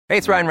Hey,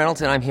 it's Ryan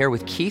Reynolds, and I'm here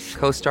with Keith,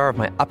 co-star of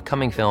my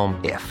upcoming film,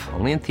 If,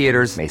 only in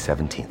theaters May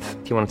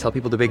 17th. Do you want to tell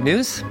people the big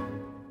news?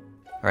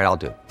 All right, I'll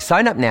do it.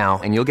 Sign up now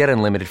and you'll get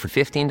unlimited for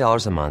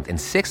 $15 a month and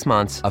 6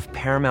 months of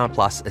Paramount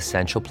Plus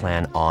Essential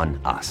Plan on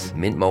us.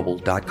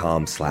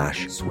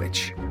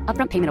 MintMobile.com/switch.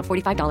 Upfront payment of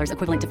 $45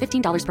 equivalent to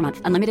 $15 per month.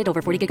 Unlimited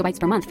over 40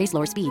 gigabytes per month. Face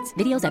lower speeds.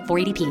 Videos at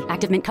 480p.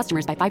 Active Mint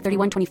customers by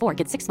 531.24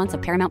 get 6 months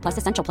of Paramount Plus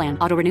Essential Plan.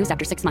 Auto renews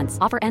after 6 months.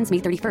 Offer ends May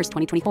 31st,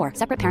 2024.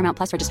 Separate Paramount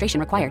Plus registration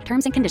required.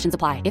 Terms and conditions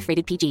apply if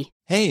rated PG.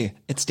 Hey,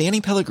 it's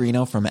Danny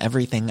Pellegrino from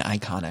Everything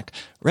Iconic.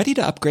 Ready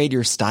to upgrade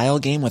your style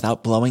game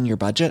without blowing your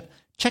budget?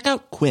 Check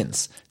out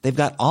Quince. They've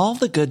got all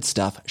the good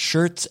stuff,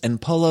 shirts and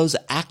polos,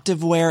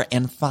 activewear,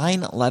 and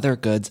fine leather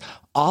goods,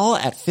 all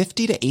at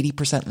 50 to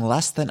 80%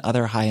 less than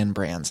other high-end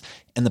brands.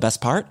 And the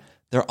best part?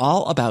 They're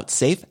all about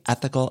safe,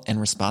 ethical,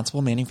 and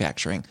responsible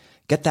manufacturing.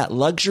 Get that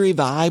luxury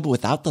vibe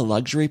without the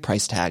luxury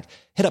price tag.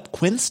 Hit up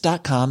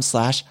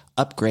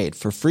quince.com/upgrade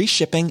for free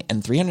shipping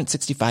and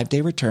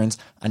 365-day returns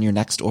on your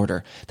next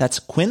order. That's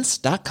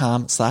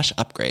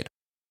quince.com/upgrade.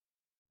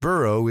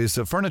 Burrow is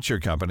a furniture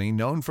company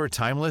known for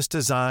timeless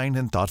design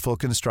and thoughtful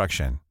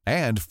construction,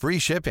 and free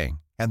shipping,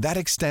 and that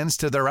extends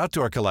to their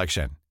outdoor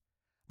collection.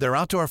 Their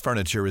outdoor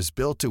furniture is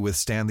built to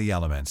withstand the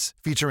elements,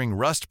 featuring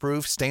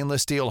rust-proof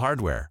stainless steel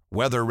hardware,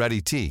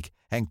 weather-ready teak,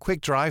 and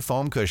quick-dry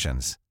foam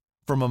cushions.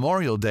 For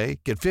Memorial Day,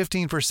 get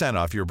 15%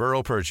 off your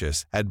Burrow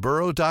purchase at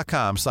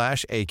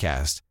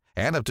burrow.com/acast,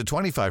 and up to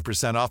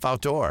 25% off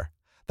outdoor.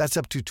 That's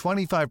up to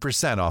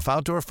 25% off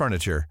outdoor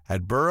furniture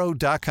at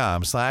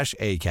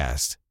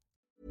burrow.com/acast.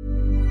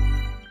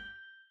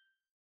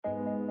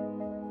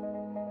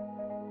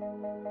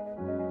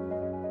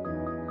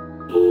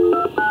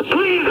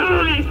 Please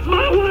hurry!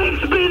 My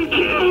wife's been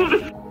killed!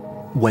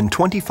 When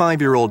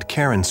 25-year-old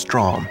Karen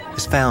Strom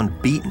is found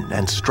beaten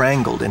and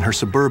strangled in her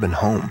suburban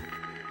home,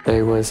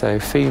 there was a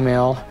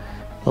female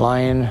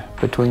lying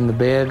between the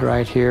bed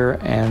right here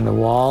and the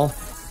wall.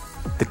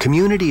 the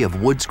community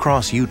of Woods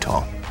Cross,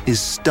 Utah is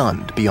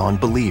stunned beyond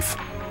belief.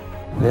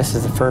 This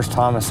is the first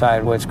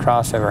homicide Woods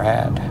Cross ever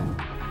had.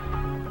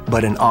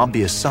 But an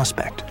obvious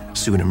suspect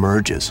soon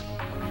emerges.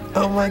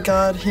 Oh my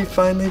God, he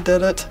finally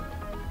did it.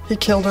 He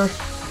killed her.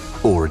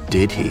 Or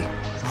did he?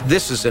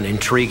 This is an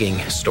intriguing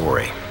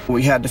story.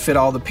 We had to fit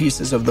all the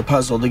pieces of the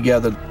puzzle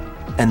together.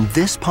 And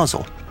this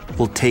puzzle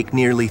will take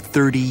nearly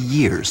 30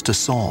 years to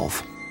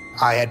solve.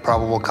 I had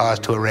probable cause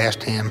to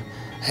arrest him,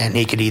 and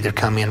he could either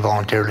come in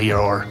voluntarily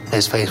or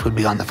his face would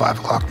be on the 5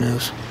 o'clock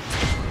news.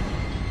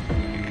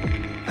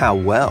 How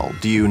well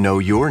do you know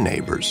your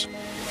neighbors?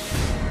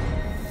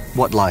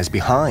 What lies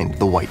behind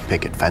the white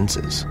picket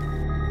fences?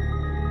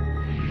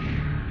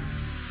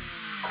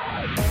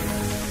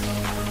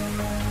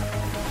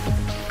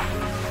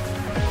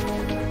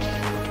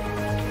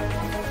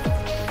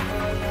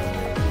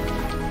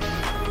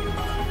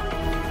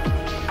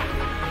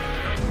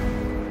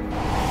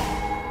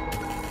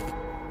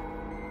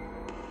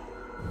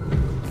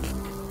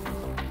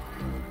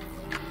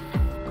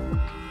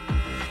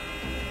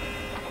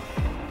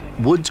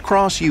 Woods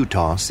Cross,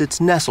 Utah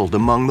sits nestled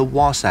among the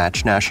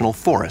Wasatch National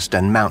Forest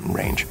and mountain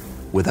range,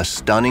 with a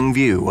stunning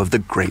view of the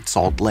Great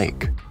Salt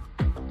Lake.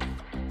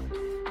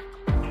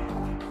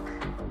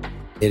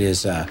 It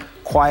is a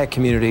quiet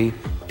community,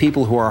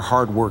 people who are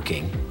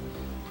hardworking,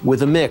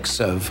 with a mix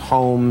of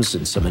homes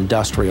and some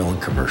industrial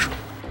and commercial.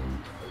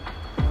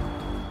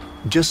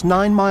 Just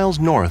 9 miles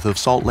north of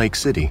Salt Lake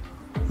City,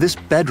 this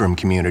bedroom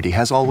community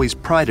has always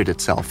prided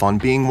itself on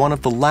being one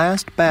of the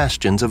last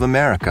bastions of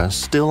America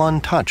still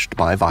untouched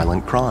by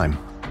violent crime.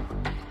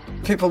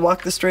 People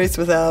walk the streets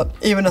without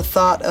even a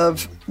thought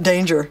of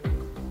danger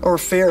or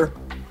fear.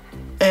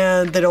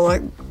 And they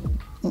don't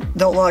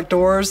lock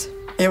doors.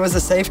 It was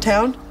a safe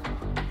town.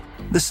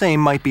 The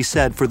same might be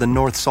said for the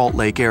North Salt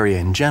Lake area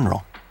in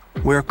general,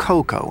 where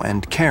Coco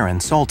and Karen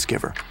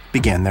Saltzgiver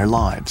began their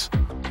lives.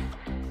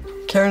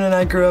 Karen and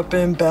I grew up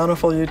in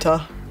Bountiful,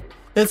 Utah.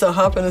 It's a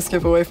hop and a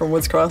skip away from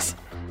Woods Cross.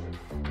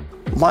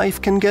 Life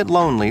can get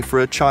lonely for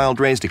a child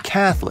raised a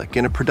Catholic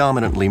in a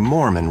predominantly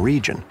Mormon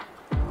region.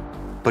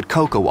 But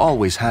Coco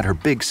always had her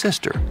big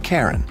sister,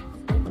 Karen.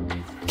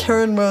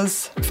 Karen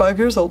was 5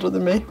 years older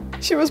than me.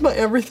 She was my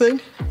everything.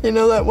 You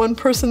know, that one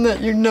person that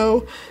you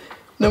know,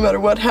 no matter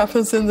what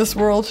happens in this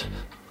world,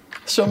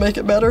 she'll make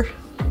it better.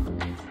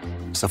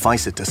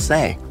 Suffice it to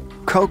say,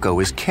 Coco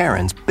is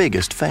Karen's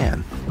biggest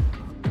fan.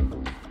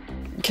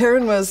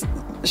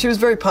 She was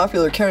very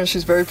popular. Karen,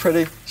 she's very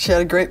pretty. She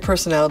had a great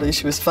personality.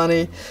 She was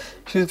funny.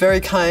 She was very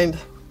kind,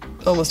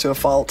 almost to a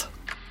fault.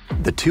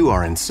 The two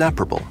are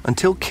inseparable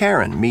until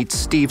Karen meets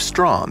Steve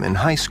Strom in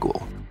high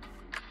school.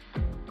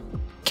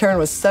 Karen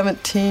was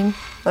 17,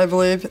 I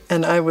believe,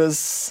 and I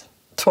was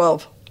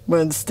 12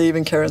 when Steve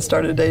and Karen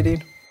started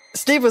dating.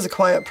 Steve was a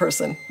quiet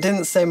person,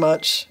 didn't say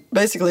much,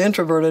 basically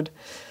introverted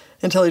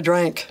until he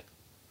drank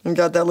and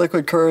got that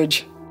liquid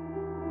courage.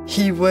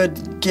 He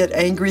would get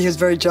angry. He was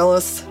very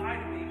jealous.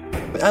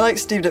 I liked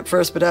Steve at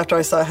first, but after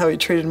I saw how he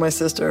treated my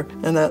sister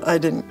and that I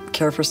didn't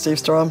care for Steve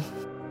Strom.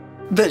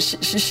 But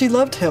she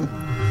loved him.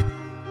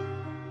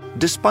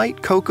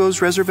 Despite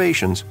Coco's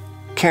reservations,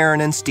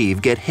 Karen and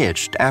Steve get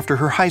hitched after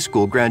her high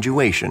school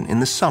graduation in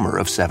the summer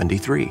of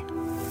 '73.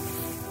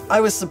 I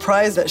was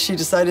surprised that she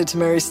decided to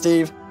marry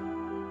Steve.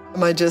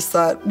 I just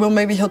thought, well,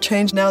 maybe he'll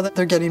change now that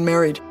they're getting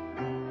married.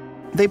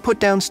 They put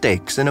down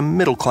stakes in a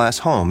middle-class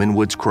home in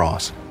Woods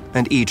Cross,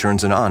 and each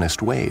earns an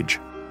honest wage.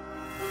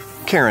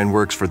 Karen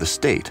works for the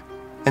state,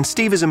 and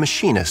Steve is a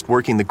machinist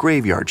working the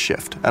graveyard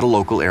shift at a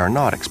local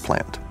aeronautics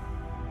plant.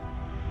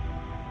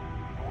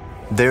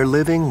 They're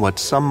living what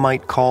some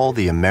might call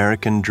the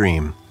American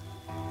dream,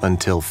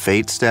 until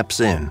fate steps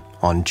in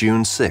on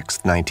June 6,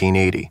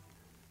 1980,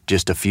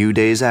 just a few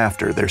days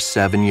after their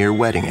 7-year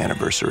wedding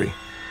anniversary.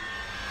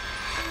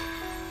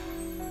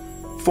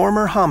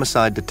 Former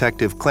homicide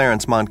detective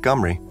Clarence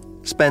Montgomery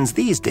spends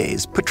these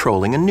days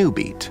patrolling a new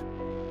beat.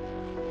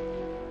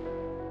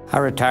 I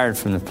retired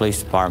from the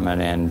police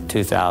department in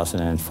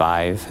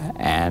 2005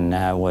 and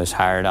was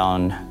hired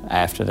on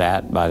after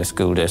that by the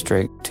school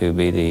district to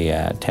be the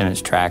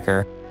attendance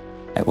tracker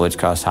at Woods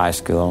Cross High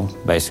School,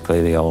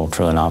 basically the old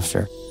truant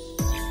officer.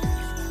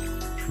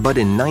 But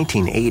in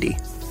 1980,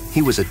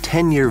 he was a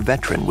 10-year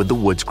veteran with the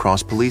Woods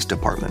Cross Police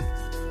Department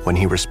when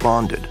he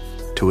responded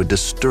to a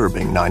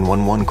disturbing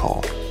 911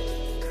 call.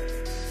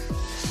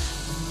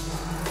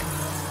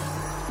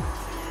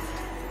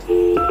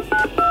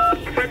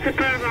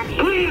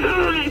 Please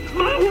hurry!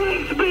 My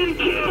wife's been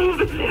killed!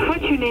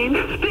 What's your name?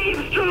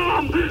 Steve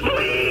Strom!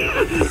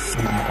 Please!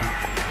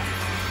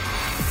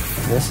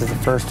 This is the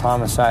first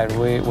homicide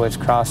Woods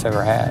Cross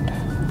ever had.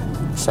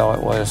 So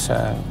it was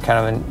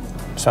kind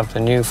of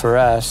something new for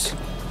us.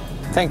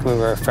 I think we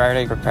were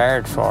fairly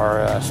prepared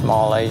for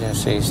small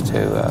agencies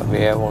to be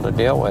able to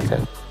deal with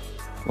it.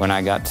 When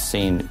I got to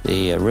scene,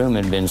 the room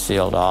had been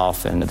sealed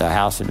off and the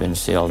house had been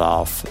sealed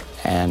off,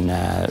 and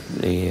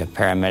the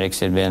paramedics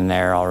had been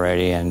there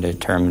already and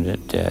determined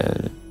that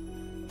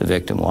the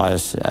victim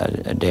was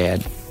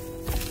dead.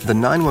 The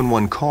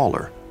 911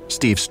 caller,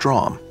 Steve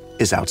Strom,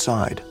 is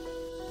outside.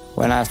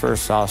 When I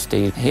first saw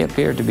Steve, he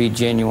appeared to be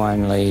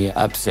genuinely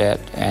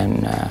upset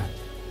and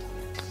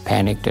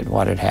panicked at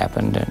what had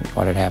happened and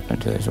what had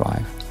happened to his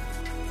wife.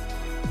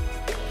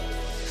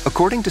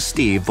 According to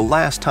Steve, the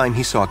last time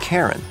he saw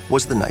Karen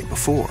was the night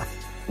before.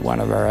 One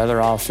of our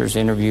other officers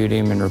interviewed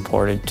him and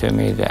reported to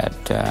me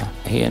that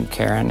he and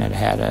Karen had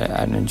had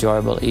an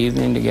enjoyable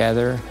evening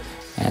together,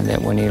 and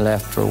that when he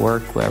left for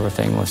work,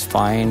 everything was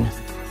fine.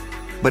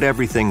 But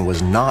everything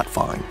was not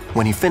fine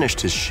when he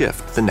finished his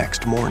shift the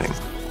next morning.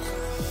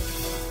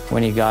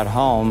 When he got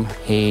home,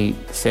 he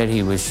said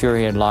he was sure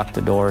he had locked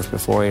the doors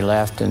before he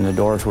left, and the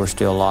doors were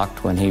still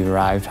locked when he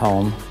arrived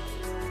home.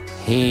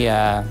 He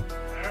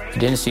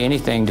didn't see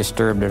anything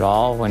disturbed at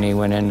all when he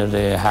went into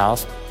the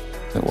house.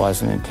 It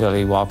wasn't until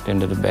he walked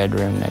into the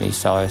bedroom that he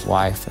saw his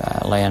wife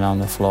laying on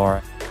the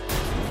floor.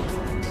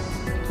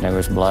 There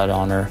was blood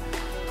on her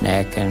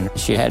neck, and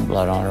she had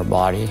blood on her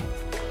body.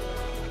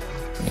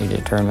 He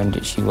determined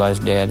that she was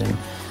dead, and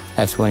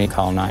that's when he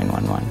called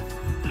 911.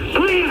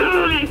 Please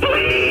hurry,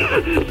 please!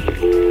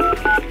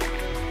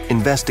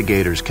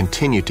 Investigators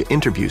continue to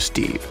interview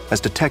Steve as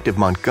Detective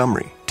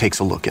Montgomery takes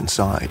a look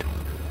inside.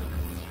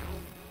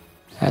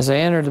 As I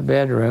entered the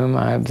bedroom,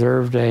 I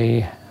observed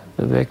the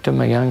victim,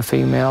 a young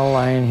female,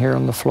 lying here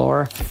on the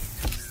floor.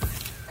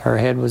 Her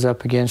head was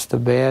up against the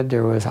bed.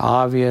 There was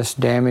obvious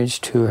damage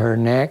to her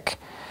neck,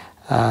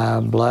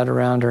 blood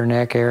around her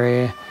neck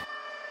area.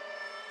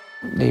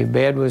 The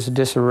bed was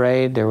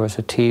disarrayed. There was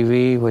a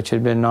TV which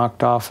had been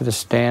knocked off of the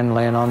stand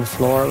laying on the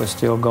floor. It was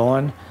still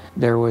going.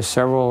 There was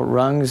several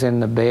rungs in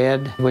the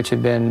bed which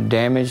had been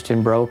damaged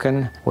and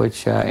broken,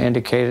 which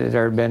indicated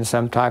there had been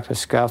some type of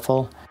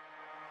scuffle.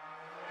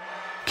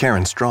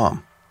 Karen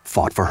Strom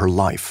fought for her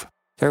life.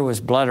 There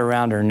was blood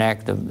around her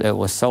neck that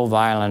was so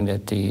violent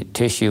that the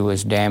tissue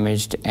was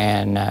damaged,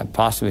 and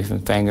possibly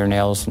from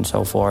fingernails and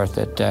so forth,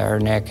 that her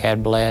neck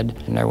had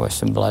bled, and there was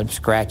some blood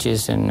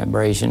scratches and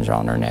abrasions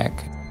on her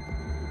neck.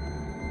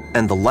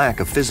 And the lack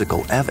of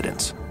physical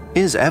evidence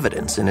is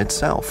evidence in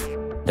itself.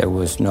 There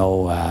was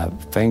no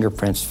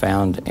fingerprints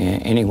found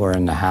anywhere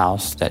in the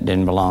house that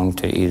didn't belong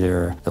to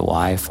either the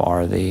wife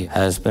or the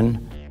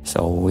husband,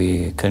 so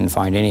we couldn't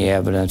find any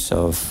evidence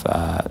of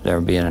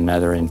there being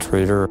another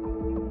intruder.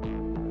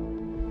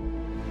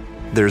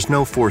 There's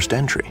no forced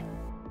entry,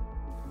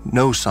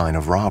 no sign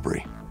of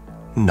robbery,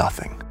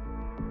 nothing.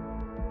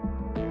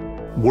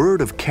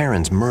 Word of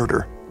Karen's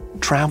murder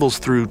travels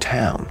through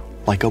town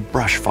like a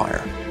brush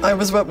fire. I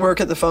was at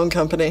work at the phone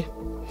company,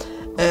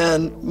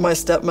 and my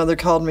stepmother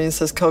called me and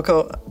says,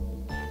 "Coco,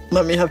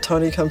 let me have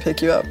Tony come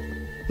pick you up."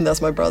 And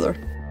that's my brother.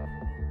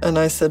 And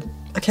I said,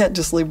 "I can't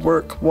just leave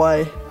work.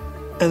 Why?"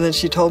 And then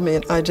she told me,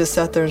 and I just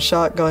sat there in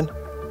shock going,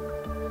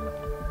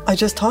 I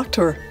just talked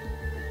to her.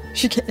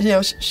 She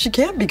can't, she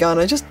can't be gone.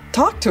 I just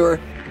talked to her.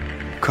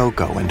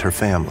 Coco and her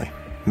family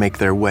make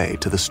their way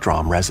to the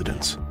Strom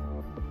residence.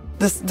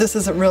 This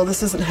isn't real.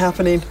 This isn't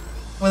happening.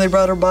 When they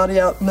brought her body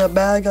out in that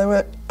bag, I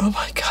went, oh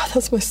my God,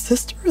 that's my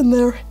sister in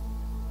there.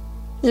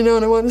 And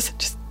I wanted to say,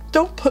 just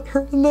don't put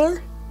her in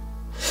there.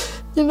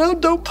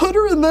 Don't put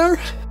her in there.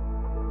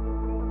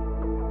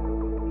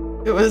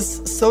 It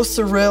was so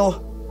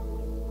surreal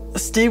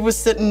Steve was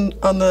sitting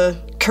on the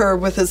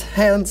curb with his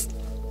head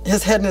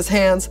in his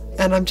hands,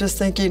 and I'm just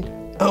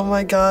thinking, oh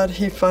my God,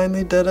 he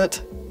finally did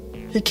it.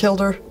 He killed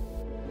her.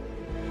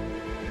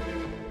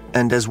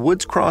 And as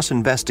Woods Cross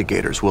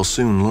investigators will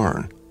soon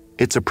learn,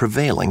 it's a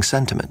prevailing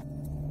sentiment.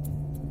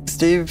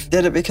 Steve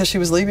did it because she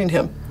was leaving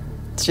him.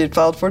 She had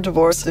filed for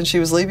divorce and she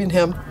was leaving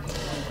him.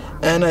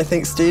 And I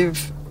think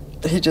Steve,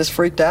 he just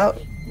freaked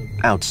out.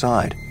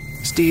 Outside,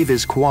 Steve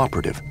is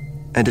cooperative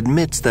and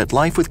admits that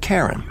life with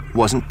Karen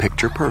wasn't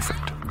picture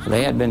perfect.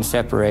 They had been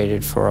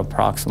separated for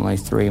approximately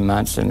 3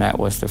 months, and that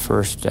was the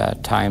first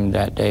time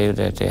that day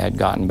that they had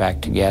gotten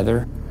back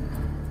together.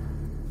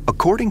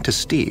 According to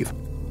Steve,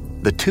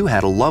 the two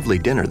had a lovely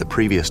dinner the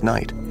previous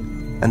night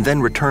and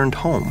then returned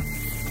home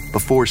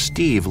before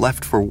Steve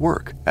left for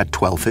work at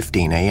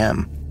 12:15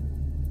 a.m.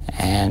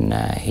 And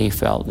he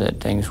felt that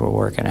things were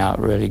working out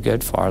really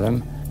good for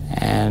them,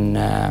 and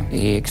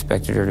he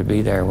expected her to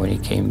be there when he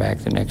came back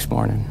the next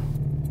morning.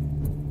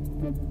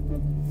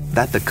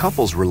 That the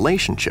couple's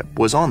relationship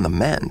was on the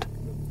mend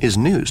is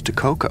news to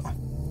Coco.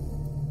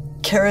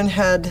 Karen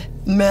had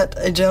met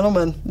a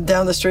gentleman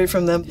down the street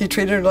from them. He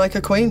treated her like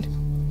a queen.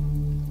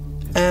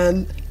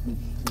 And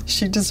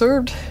she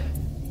deserved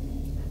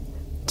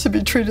to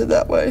be treated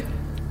that way.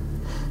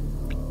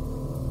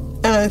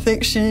 And I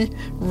think she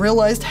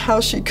realized how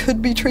she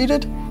could be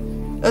treated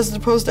as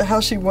opposed to how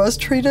she was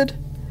treated.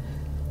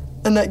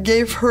 And that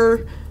gave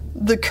her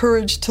the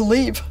courage to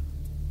leave.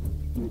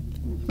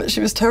 But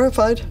she was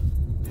terrified.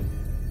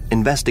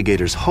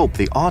 Investigators hope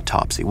the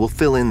autopsy will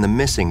fill in the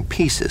missing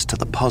pieces to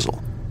the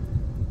puzzle.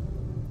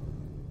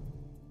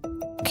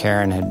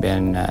 Karen had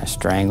been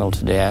strangled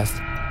to death.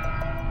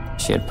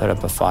 She had put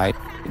up a fight.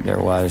 There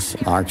was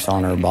marks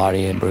on her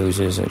body, and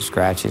bruises and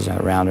scratches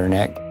around her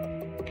neck.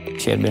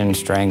 She had been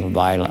strangled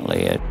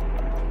violently.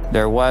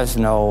 There was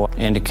no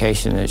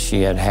indication that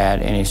she had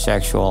had any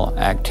sexual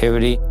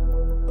activity.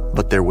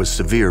 But there was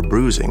severe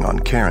bruising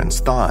on Karen's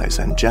thighs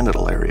and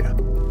genital area.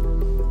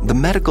 The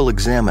medical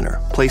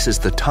examiner places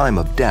the time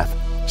of death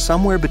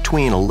somewhere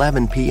between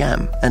 11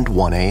 p.m. and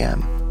 1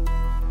 a.m.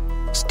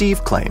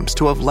 Steve claims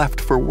to have left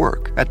for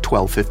work at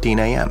 12:15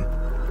 a.m.,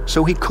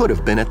 so he could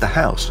have been at the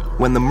house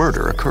when the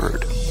murder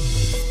occurred.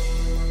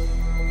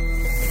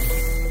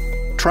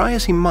 Try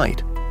as he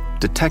might,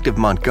 Detective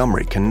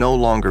Montgomery can no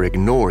longer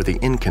ignore the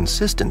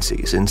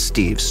inconsistencies in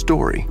Steve's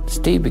story.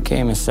 Steve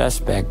became a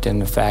suspect in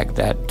the fact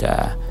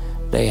that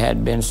they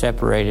had been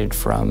separated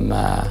from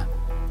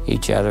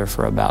each other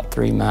for about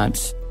 3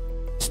 months.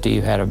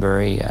 Steve had a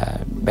very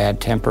bad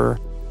temper.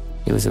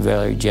 He was a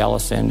very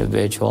jealous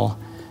individual,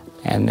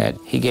 and that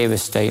he gave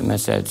us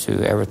statements that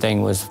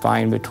everything was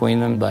fine between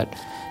them, but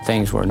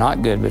things were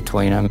not good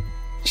between them.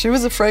 She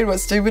was afraid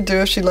what Steve would do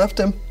if she left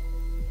him.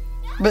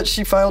 But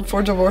she filed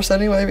for divorce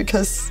anyway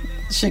because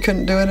she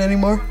couldn't do it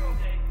anymore.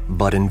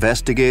 But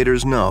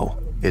investigators know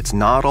it's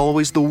not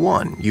always the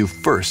one you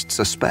first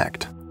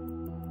suspect.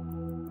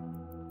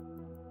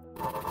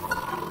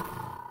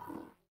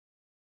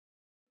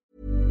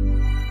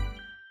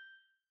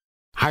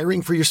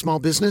 Hiring for your small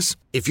business?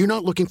 If you're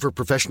not looking for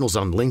professionals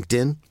on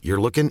LinkedIn,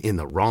 you're looking in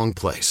the wrong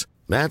place.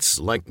 That's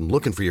like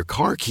looking for your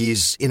car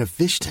keys in a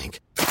fish tank.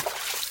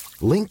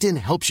 LinkedIn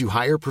helps you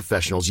hire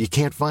professionals you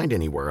can't find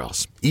anywhere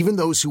else, even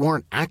those who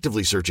aren't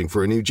actively searching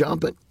for a new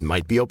job but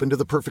might be open to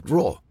the perfect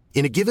role.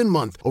 In a given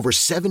month, over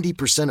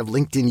 70% of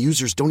LinkedIn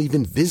users don't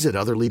even visit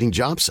other leading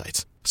job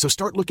sites. So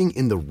start looking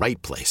in the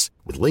right place.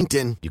 With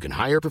LinkedIn, you can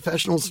hire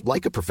professionals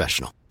like a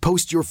professional.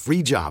 Post your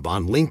free job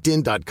on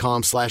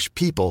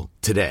linkedin.com/people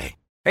today.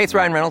 Hey, it's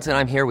Ryan Reynolds, and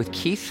I'm here with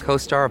Keith,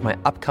 co-star of my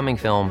upcoming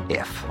film,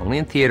 If, only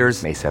in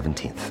theaters May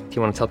 17th. Do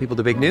you want to tell people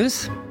the big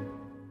news?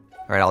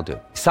 All right, I'll do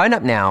it. Sign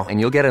up now and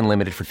you'll get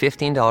unlimited for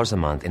 $15 a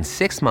month and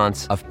 6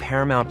 months of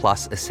Paramount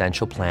Plus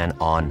Essential Plan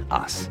on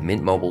us.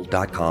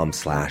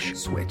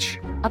 MintMobile.com/switch.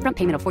 Upfront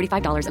payment of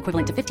 $45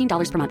 equivalent to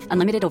 $15 per month.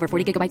 Unlimited over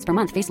 40 gigabytes per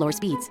month. Face lower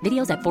speeds.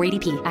 Videos at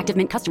 480p. Active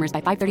Mint customers by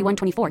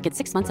 531.24 get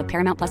 6 months of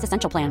Paramount Plus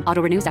Essential Plan.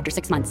 Auto renews after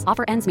 6 months.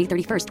 Offer ends May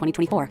 31st,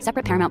 2024.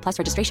 Separate Paramount Plus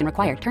registration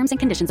required. Terms and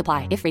conditions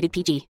apply if rated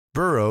PG.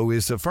 Burrow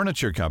is a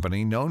furniture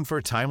company known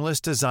for timeless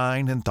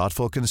design and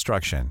thoughtful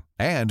construction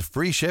and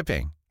free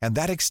shipping. And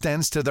that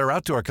extends to their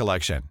outdoor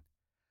collection.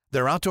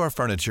 Their outdoor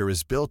furniture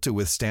is built to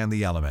withstand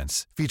the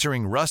elements,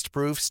 featuring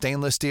rust-proof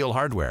stainless steel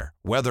hardware,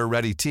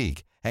 weather-ready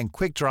teak, and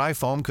quick-dry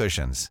foam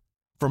cushions.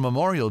 For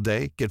Memorial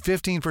Day, get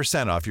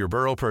 15% off your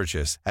Burrow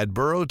purchase at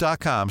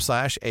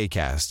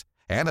burrow.com/ACAST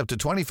and up to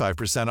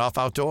 25% off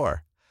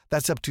outdoor.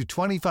 That's up to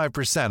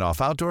 25% off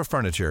outdoor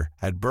furniture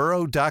at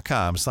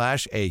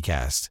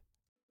burrow.com/ACAST.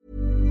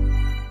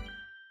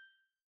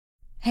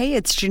 Hey,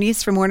 it's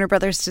Janice from Warner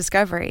Brothers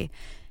Discovery.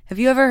 Have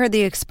you ever heard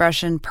the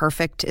expression,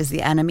 perfect is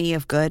the enemy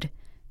of good?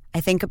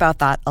 I think about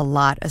that a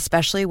lot,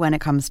 especially when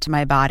it comes to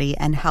my body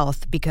and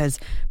health, because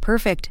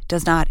perfect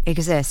does not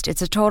exist.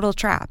 It's a total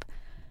trap.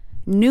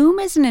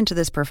 Noom isn't into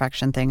this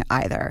perfection thing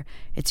either.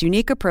 Its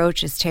unique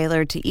approach is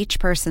tailored to each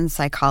person's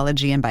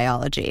psychology and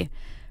biology.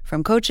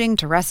 From coaching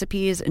to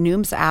recipes,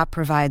 Noom's app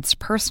provides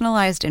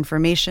personalized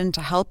information to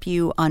help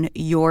you on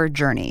your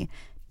journey,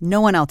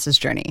 no one else's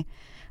journey.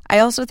 I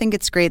also think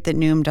it's great that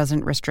Noom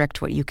doesn't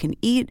restrict what you can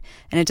eat,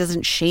 and it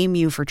doesn't shame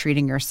you for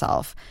treating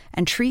yourself.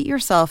 And treat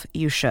yourself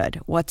you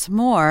should. What's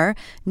more,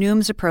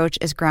 Noom's approach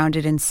is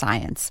grounded in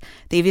science.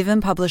 They've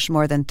even published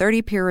more than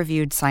 30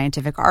 peer-reviewed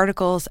scientific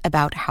articles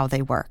about how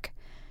they work.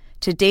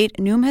 To date,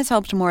 Noom has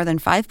helped more than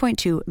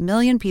 5.2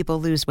 million people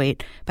lose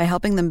weight by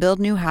helping them build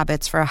new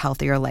habits for a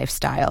healthier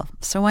lifestyle.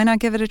 So why not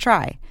give it a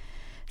try?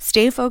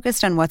 Stay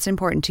focused on what's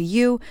important to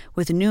you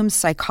with Noom's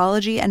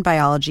psychology and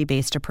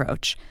biology-based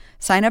approach.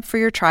 Sign up for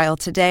your trial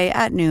today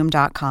at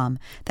Noom.com.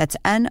 That's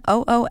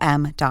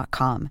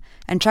Noom.com.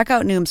 And check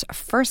out Noom's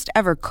first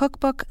ever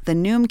cookbook, The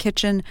Noom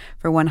Kitchen,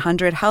 for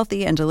 100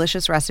 healthy and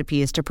delicious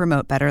recipes to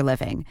promote better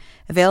living.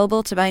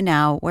 Available to buy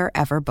now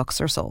wherever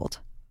books are sold.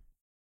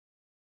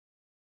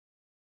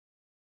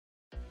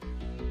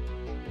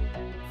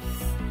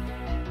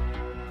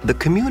 The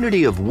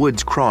community of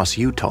Woods Cross,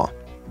 Utah,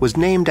 was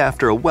named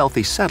after a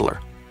wealthy settler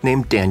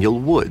named Daniel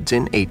Woods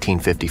in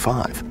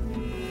 1855.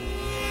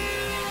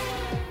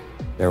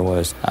 There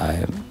was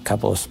a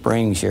couple of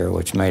springs here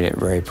which made it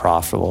very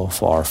profitable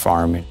for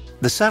farming.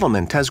 The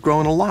settlement has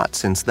grown a lot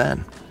since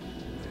then.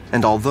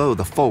 And although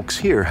the folks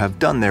here have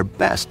done their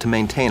best to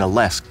maintain a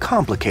less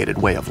complicated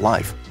way of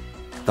life,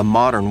 the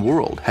modern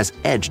world has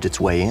edged its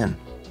way in.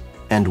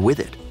 And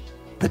with it,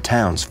 the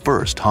town's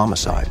first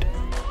homicide.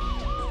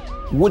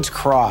 Woods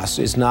Cross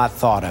is not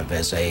thought of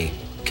as a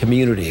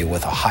community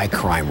with a high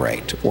crime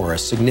rate or a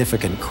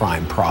significant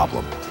crime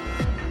problem.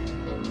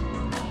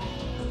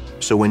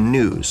 So when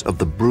news of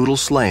the brutal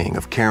slaying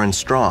of Karen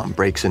Strom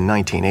breaks in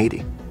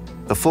 1980,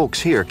 the folks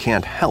here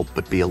can't help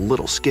but be a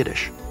little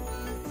skittish.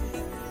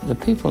 The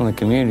people in the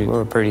community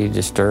were pretty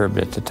disturbed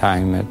at the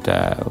time that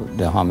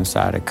the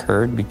homicide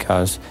occurred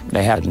because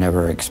they had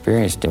never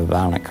experienced a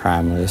violent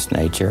crime of this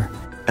nature.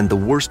 And the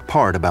worst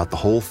part about the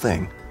whole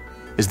thing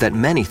is that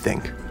many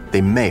think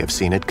they may have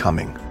seen it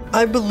coming.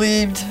 I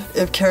believed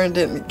if Karen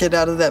didn't get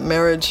out of that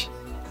marriage,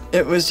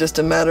 it was just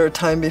a matter of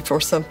time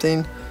before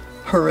something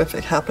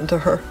horrific happened to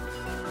her.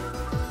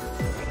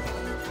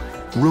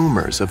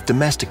 Rumors of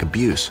domestic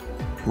abuse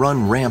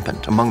run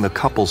rampant among the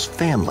couple's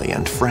family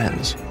and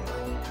friends.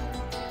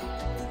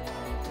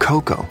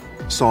 Coco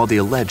saw the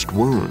alleged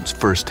wounds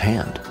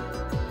firsthand.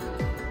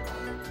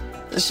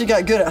 She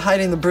got good at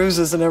hiding the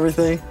bruises and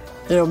everything,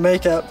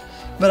 makeup.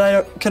 But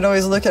I could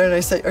always look at her and I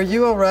say, "Are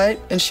you all right?"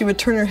 And she would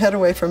turn her head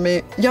away from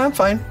me. "Yeah, I'm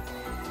fine."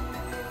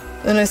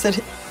 And I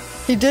said,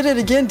 "He did it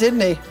again,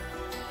 didn't he?"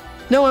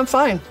 "No, I'm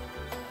fine."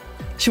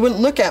 She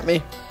wouldn't look at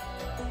me.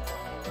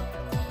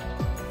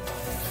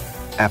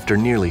 After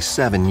nearly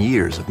 7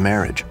 years of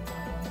marriage,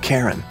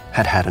 Karen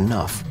had had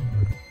enough.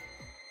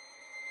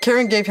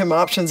 Karen gave him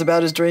options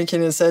about his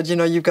drinking and said,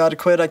 "You've got to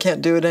quit. I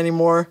can't do it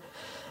anymore."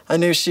 I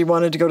knew she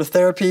wanted to go to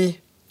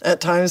therapy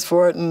at times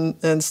for it,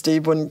 and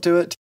Steve wouldn't do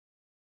it.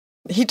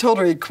 He told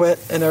her he'd quit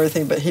and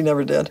everything, but he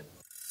never did.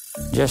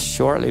 Just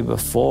shortly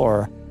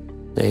before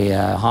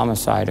the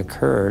homicide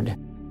occurred,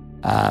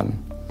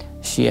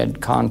 she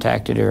had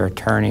contacted her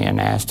attorney and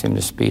asked him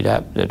to speed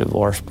up the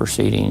divorce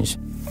proceedings.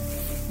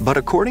 But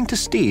according to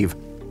Steve,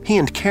 he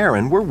and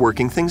Karen were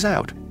working things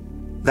out.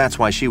 That's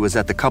why she was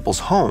at the couple's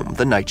home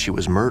the night she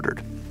was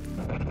murdered.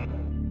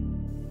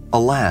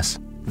 Alas,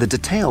 the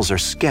details are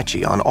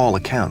sketchy on all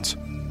accounts,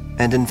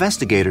 and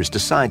investigators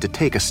decide to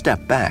take a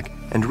step back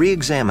and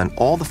re-examine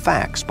all the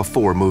facts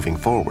before moving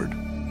forward.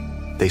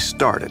 They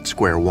start at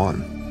square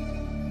one.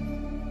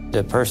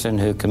 The person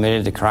who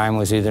committed the crime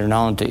was either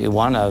known to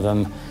one of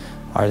them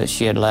or that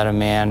she had let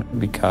him in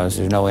because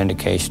there's no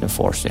indication of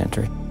forced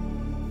entry.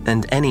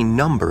 And any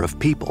number of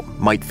people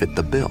might fit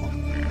the bill.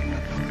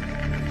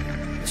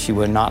 She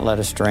would not let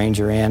a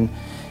stranger in,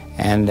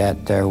 and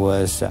that there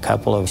was a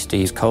couple of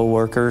Steve's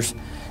co-workers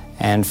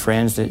and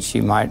friends that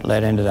she might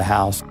let into the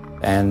house,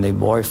 and the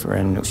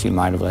boyfriend, she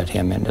might have let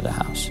him into the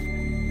house.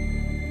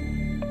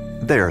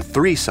 There are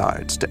 3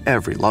 sides to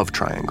every love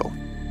triangle.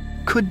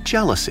 Could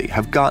jealousy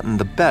have gotten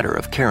the better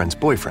of Karen's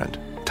boyfriend,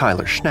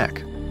 Tyler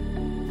Schneck?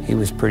 He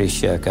was pretty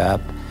shook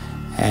up,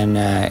 and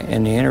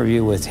in the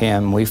interview with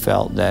him, we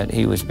felt that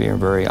he was being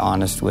very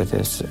honest with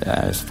us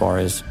as far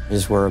as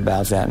his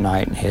whereabouts that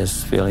night and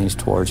his feelings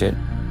towards it.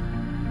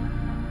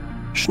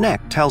 Schneck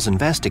tells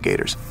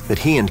investigators that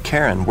he and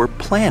Karen were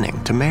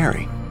planning to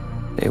marry.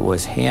 It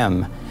was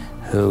him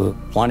who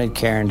wanted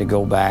Karen to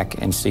go back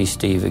and see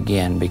Steve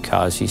again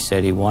because he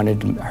said he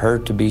wanted her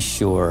to be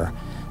sure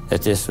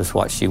that this was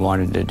what she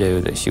wanted to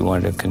do, that she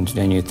wanted to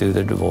continue through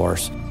the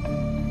divorce.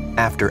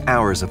 After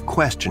hours of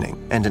questioning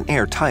and an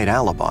airtight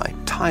alibi,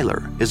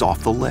 Tyler is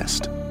off the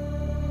list.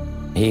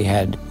 He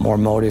had more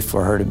motive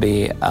for her to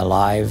be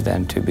alive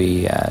than to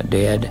be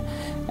dead,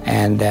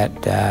 and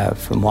that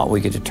from what we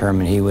could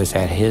determine, he was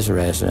at his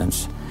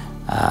residence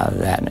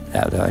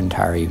the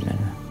entire evening.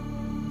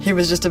 He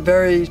was just a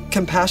very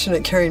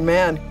compassionate, caring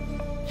man.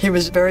 He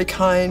was very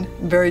kind,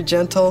 very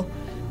gentle,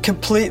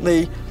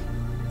 completely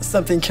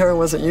something Karen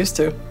wasn't used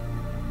to,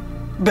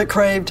 but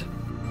craved.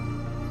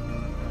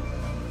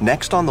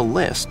 Next on the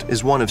list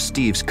is one of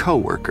Steve's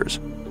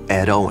co-workers,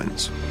 Ed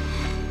Owens.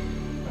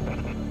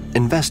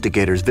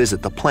 Investigators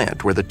visit the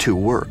plant where the two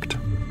worked.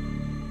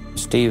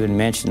 Steve had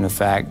mentioned the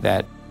fact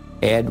that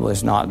Ed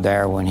was not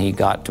there when he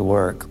got to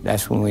work.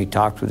 That's when we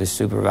talked with his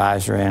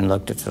supervisor and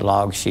looked at the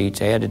log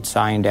sheets. Ed had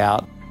signed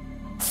out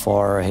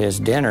for his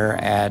dinner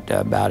at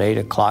about 8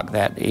 o'clock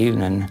that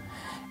evening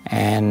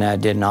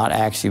and did not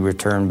actually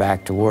return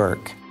back to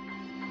work.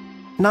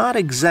 Not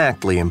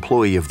exactly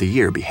Employee of the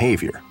Year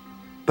behavior,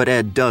 but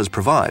Ed does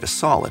provide a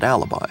solid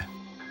alibi.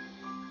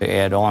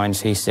 Ed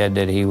Owens, he said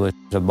that he was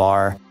at a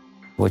bar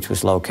which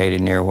was located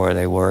near where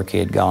they work. He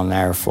had gone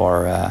there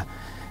for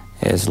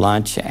his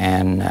lunch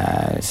and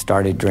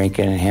started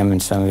drinking, and him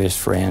and some of his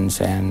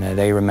friends, and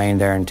they remained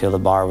there until the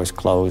bar was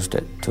closed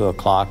at 2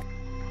 o'clock.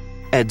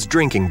 Ed's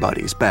drinking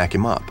buddies back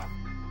him up.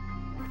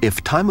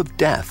 If time of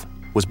death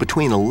was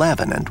between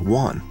 11 and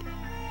 1,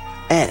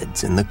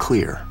 Ed's in the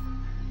clear.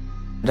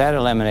 That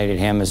eliminated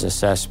him as a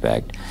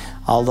suspect.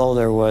 Although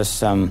there was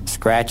some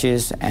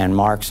scratches and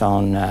marks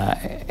on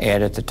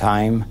Ed at the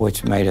time,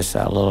 which made us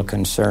a little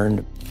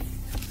concerned.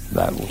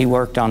 But he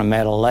worked on a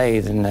metal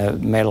lathe, and the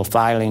metal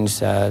filings,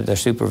 the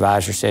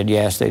supervisor said,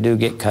 yes, they do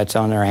get cuts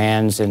on their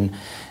hands and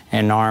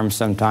arms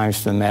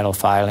sometimes from the metal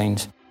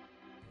filings.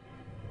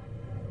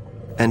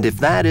 And if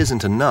that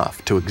isn't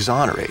enough to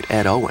exonerate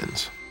Ed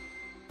Owens,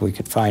 we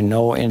could find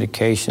no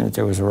indication that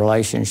there was a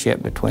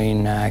relationship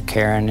between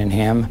Karen and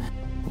him.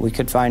 We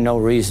could find no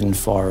reason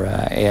for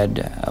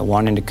Ed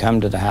wanting to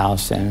come to the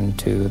house and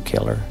to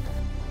kill her.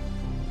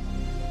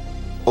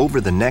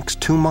 Over the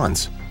next 2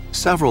 months,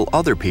 several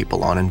other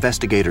people on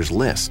investigators'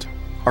 list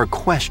are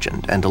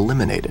questioned and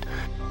eliminated,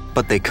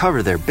 but they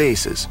cover their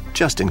bases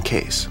just in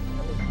case.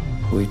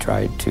 We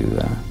tried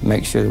to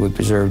make sure that we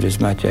preserved as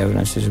much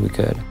evidence as we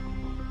could.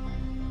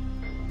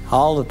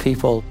 All the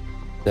people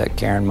that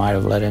Karen might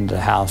have let into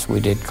the house, we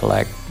did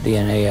collect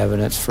DNA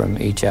evidence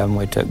from each of them.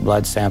 We took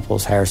blood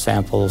samples, hair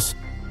samples,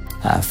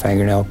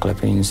 fingernail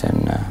clippings,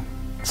 and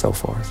so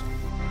forth.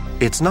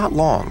 It's not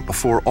long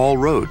before all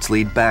roads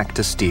lead back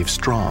to Steve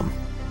Strom.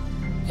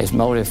 His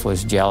motive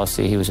was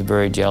jealousy. He was a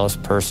very jealous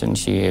person.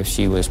 If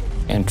she was,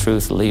 in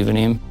truth, leaving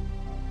him,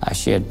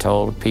 she had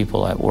told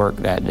people at work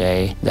that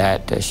day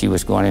that she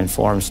was going to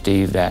inform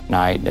Steve that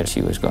night that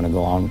she was going to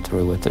go on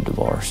through with the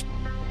divorce.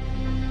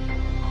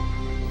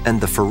 And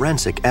the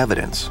forensic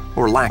evidence,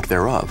 or lack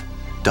thereof,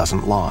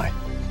 doesn't lie.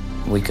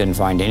 We couldn't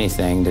find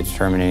anything to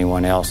determine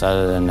anyone else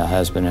other than the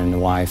husband and the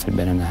wife had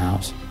been in the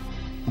house.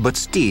 But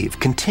Steve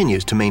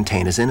continues to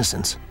maintain his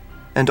innocence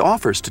and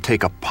offers to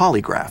take a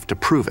polygraph to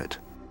prove it.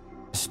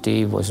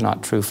 Steve was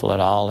not truthful at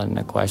all in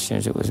the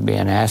questions that was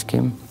being asked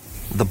him.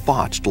 The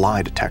botched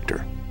lie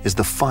detector is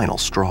the final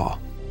straw.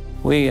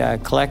 We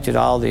collected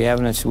all the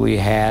evidence we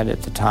had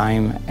at the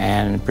time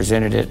and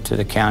presented it to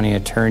the county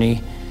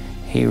attorney.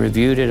 He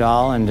reviewed it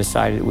all and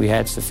decided we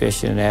had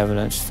sufficient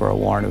evidence for a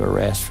warrant of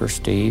arrest for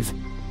Steve,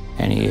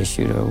 and he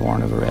issued a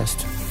warrant of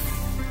arrest.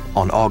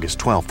 On August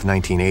 12,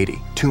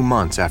 1980, 2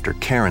 months after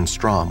Karen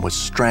Strom was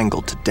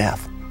strangled to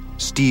death,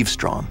 Steve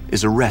Strom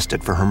is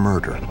arrested for her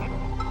murder.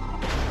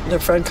 A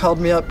friend called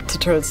me up to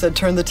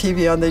turn the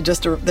TV on.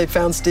 They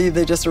found Steve,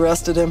 they just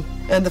arrested him.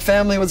 And the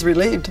family was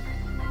relieved,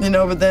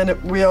 but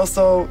then we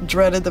also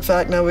dreaded the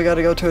fact now we got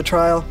to go to a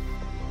trial.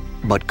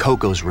 But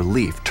Coco's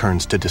relief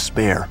turns to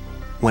despair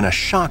when a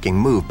shocking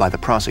move by the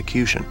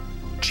prosecution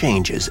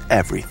changes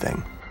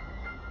everything.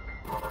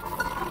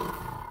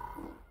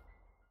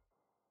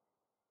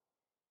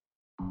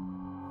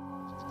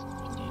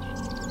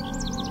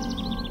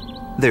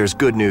 There's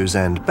good news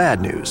and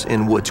bad news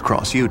in Woods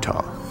Cross,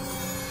 Utah.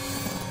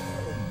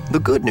 The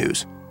good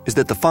news is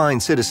that the fine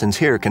citizens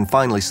here can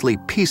finally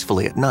sleep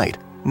peacefully at night,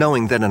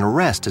 knowing that an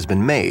arrest has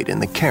been made in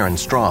the Karen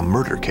Strom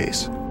murder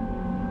case.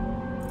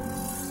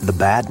 The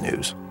bad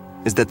news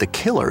is that the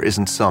killer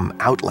isn't some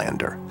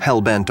outlander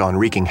hell-bent on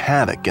wreaking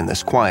havoc in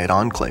this quiet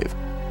enclave,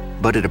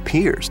 but it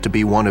appears to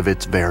be one of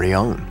its very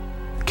own,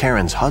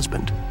 Karen's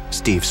husband,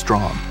 Steve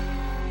Strom.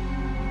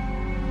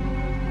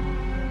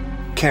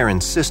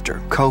 Karen's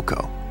sister,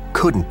 Coco,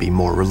 couldn't be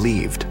more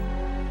relieved.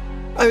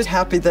 I was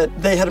happy that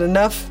they had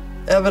enough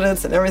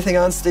evidence and everything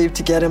on Steve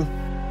to get him.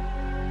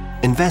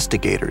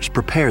 Investigators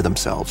prepare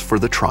themselves for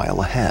the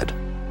trial ahead.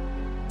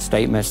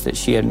 Statements that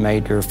she had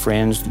made to her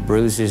friends, the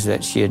bruises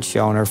that she had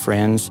shown her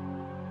friends,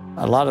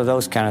 a lot of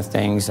those kind of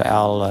things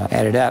all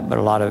added up, but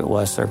a lot of it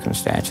was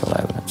circumstantial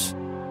evidence.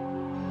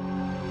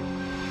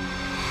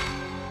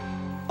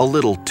 A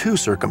little too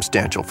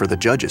circumstantial for the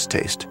judge's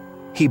taste.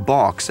 He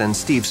balks and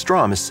Steve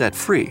Strom is set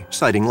free,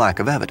 citing lack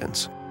of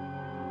evidence.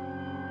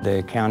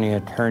 The county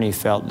attorney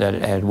felt that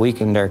it had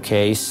weakened their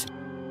case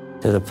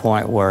to the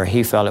point where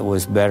he felt it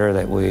was better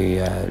that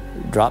we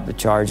drop the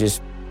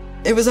charges.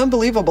 It was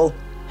unbelievable.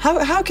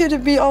 How could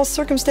it be all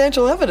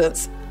circumstantial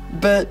evidence?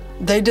 But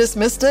they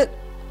dismissed it,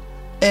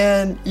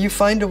 and you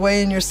find a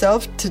way in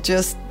yourself to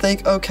just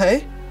think,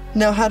 okay,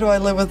 now how do I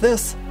live with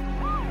this?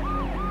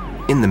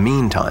 In the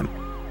meantime,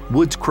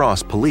 Woods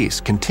Cross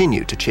police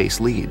continue to chase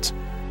leads.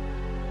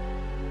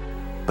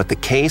 But the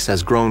case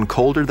has grown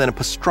colder than a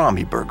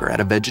pastrami burger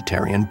at a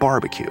vegetarian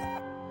barbecue.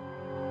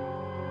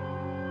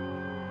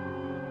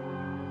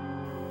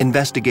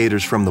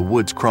 Investigators from the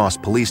Woods Cross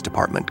Police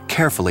Department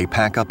carefully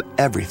pack up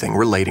everything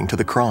relating to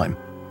the crime,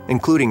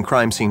 including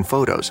crime scene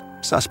photos,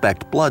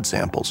 suspect blood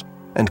samples,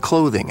 and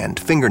clothing and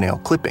fingernail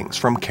clippings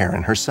from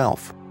Karen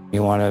herself.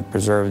 You want to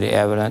preserve the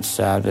evidence,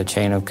 the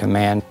chain of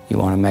command. You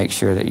want to make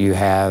sure that you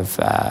have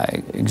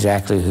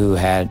exactly who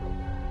had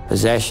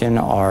possession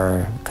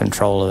or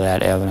control of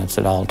that evidence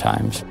at all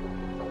times.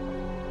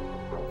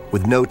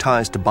 With no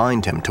ties to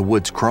bind him to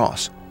Woods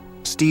Cross,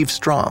 Steve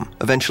Strom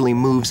eventually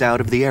moves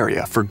out of the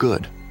area for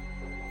good.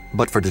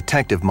 But for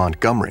Detective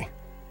Montgomery,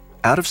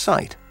 out of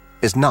sight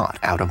is not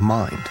out of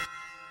mind.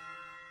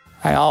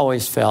 I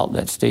always felt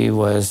that Steve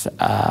was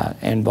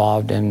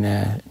involved in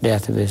the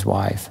death of his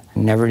wife.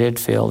 Never did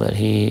feel that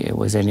he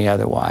was any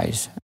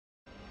otherwise.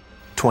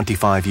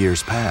 25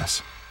 years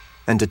pass,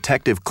 and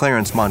Detective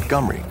Clarence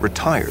Montgomery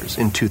retires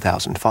in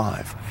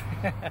 2005.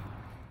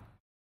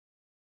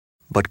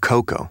 But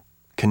Coco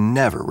can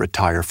never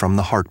retire from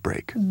the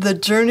heartbreak. The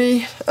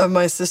journey of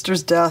my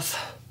sister's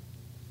death,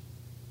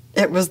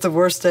 it was the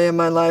worst day of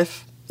my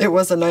life. It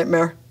was a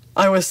nightmare.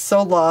 I was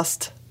so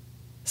lost.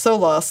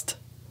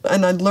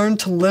 And I learned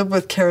to live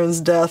with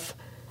Karen's death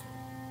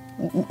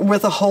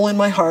with a hole in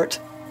my heart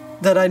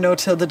that I know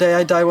till the day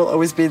I die will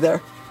always be there.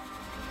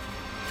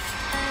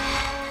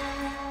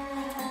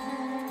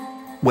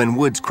 When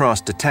Woods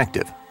Cross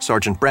detective,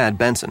 Sergeant Brad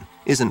Benson,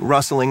 isn't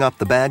rustling up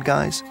the bad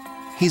guys,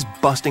 he's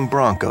busting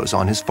broncos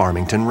on his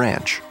Farmington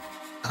ranch.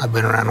 I've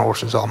been around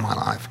horses all my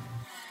life.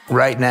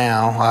 Right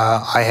now,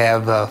 I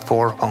have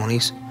 4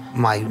 ponies.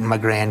 My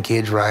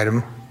grandkids ride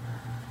them,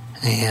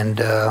 and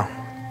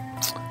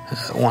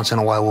once in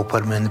a while we'll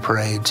put them in the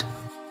parades.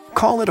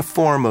 Call it a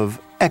form of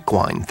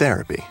equine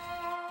therapy.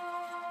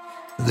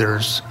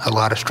 There's a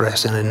lot of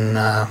stress in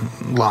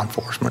law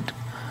enforcement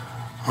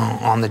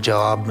on the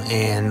job,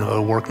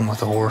 and working with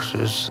the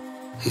horses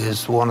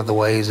is one of the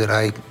ways that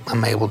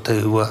I'm able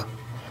to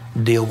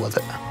deal with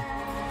it.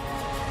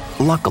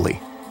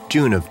 Luckily,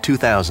 June of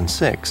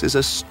 2006 is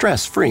a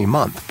stress-free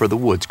month for the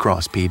Woods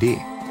Cross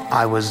PD.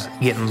 I was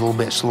getting a little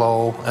bit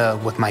slow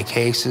with my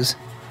cases,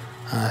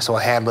 so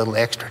I had a little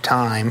extra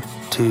time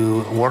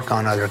to work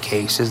on other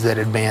cases that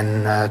had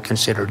been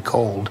considered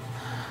cold.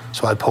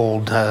 So I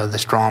pulled the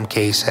Strom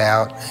case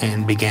out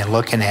and began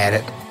looking at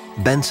it.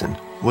 Benson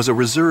was a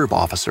reserve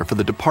officer for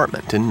the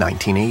department in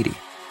 1980.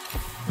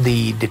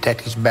 The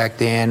detectives back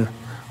then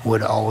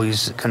would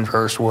always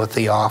converse with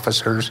the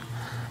officers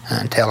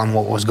and tell them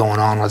what was going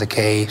on with the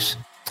case.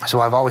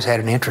 So I've always had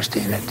an interest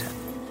in it.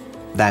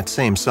 That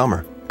same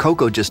summer,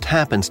 Coco just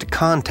happens to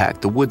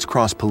contact the Woods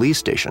Cross police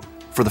station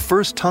for the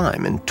first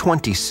time in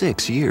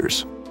 26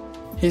 years.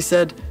 He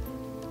said,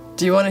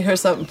 "Do you want to hear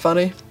something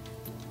funny?"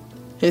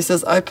 He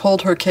says, "I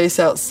pulled her case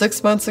out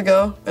 6 months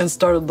ago and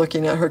started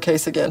looking at her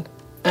case again."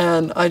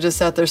 And I just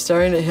sat there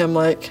staring at him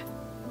like,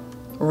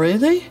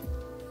 really?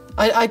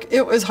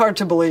 It was hard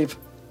to believe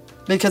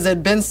because it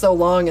had been so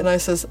long, and I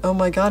says, "Oh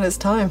my God, it's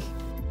time."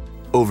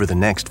 Over the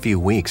next few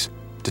weeks,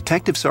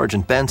 Detective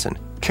Sergeant Benson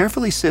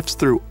carefully sifts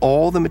through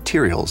all the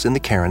materials in the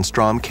Karen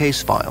Strom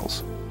case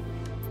files.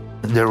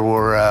 There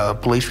were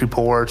police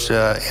reports,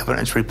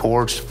 evidence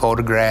reports,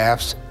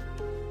 photographs,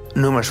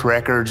 numerous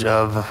records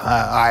of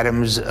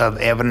items of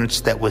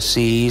evidence that was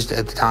seized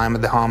at the time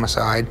of the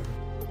homicide.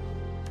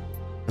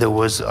 There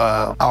was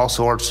all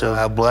sorts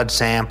of blood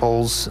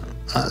samples,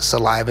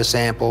 saliva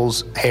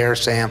samples, hair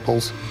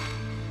samples.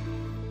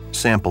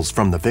 Samples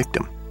from the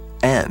victim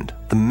and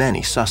the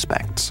many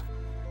suspects.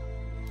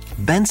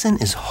 Benson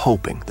is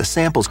hoping the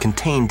samples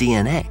contain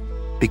DNA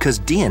because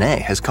DNA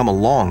has come a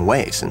long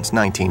way since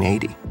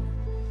 1980.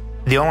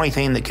 The only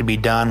thing that could be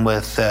done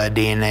with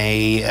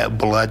DNA,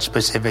 blood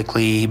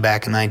specifically,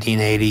 back in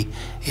 1980,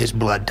 is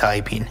blood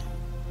typing.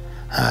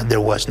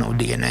 There was no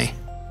DNA.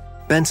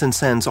 Benson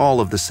sends all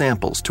of the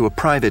samples to a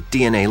private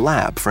DNA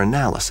lab for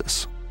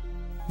analysis.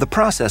 The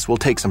process will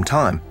take some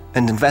time,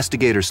 and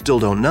investigators still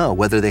don't know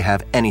whether they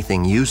have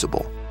anything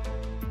usable.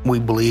 We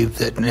believe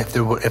that if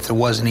there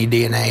was any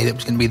DNA, that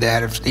was going to be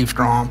that of Steve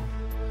Strom.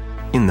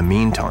 In the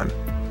meantime,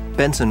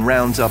 Benson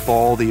rounds up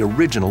all the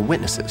original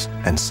witnesses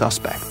and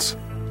suspects.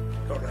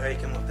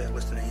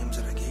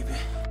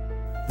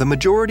 The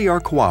majority are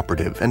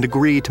cooperative and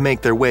agree to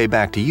make their way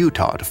back to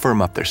Utah to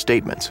firm up their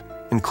statements,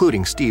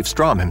 including Steve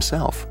Strom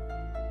himself.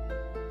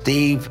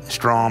 Steve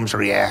Strom's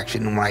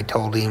reaction when I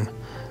told him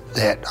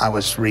that I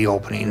was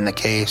reopening the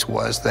case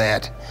was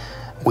that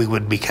we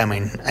would be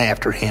coming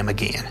after him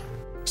again.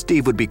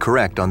 Steve would be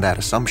correct on that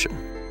assumption.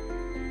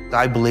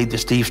 I believe that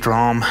Steve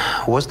Strom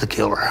was the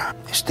killer.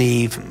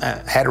 Steve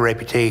had a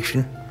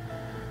reputation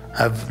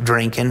of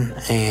drinking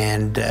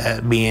and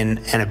being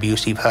an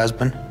abusive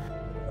husband.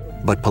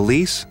 But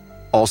police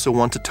also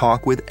want to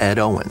talk with Ed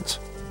Owens,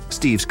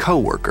 Steve's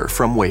co-worker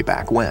from way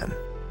back when.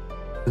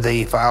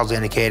 The files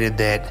indicated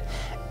that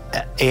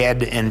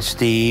Ed and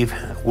Steve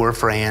were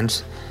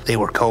friends. They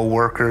were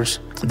co-workers.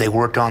 They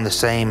worked on the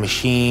same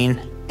machine,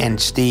 and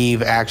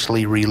Steve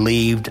actually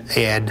relieved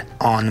Ed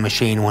on the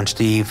machine when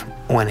Steve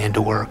went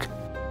into work.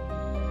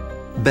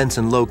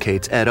 Benson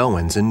locates Ed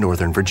Owens in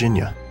Northern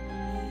Virginia.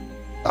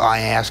 I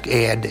asked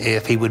Ed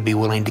if he would be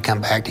willing to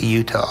come back to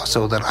Utah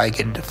so that I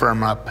could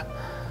firm up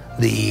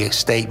the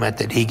statement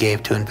that he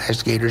gave to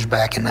investigators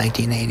back in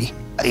 1980.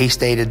 He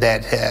stated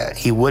that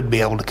he would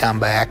be able to come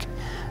back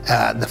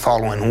the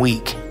following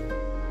week.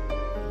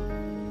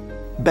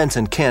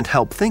 Benson can't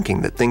help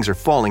thinking that things are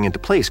falling into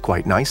place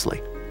quite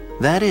nicely.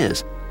 That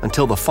is,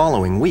 until the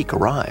following week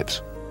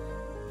arrives.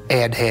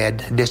 Ed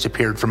had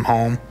disappeared from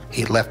home.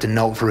 He left a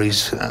note for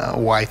his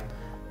wife.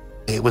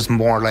 It was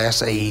more or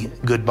less a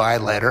goodbye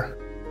letter.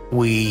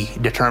 We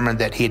determined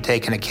that he had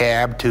taken a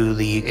cab to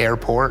the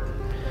airport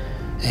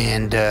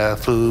and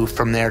flew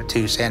from there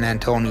to San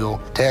Antonio,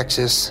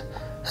 Texas,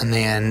 and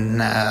then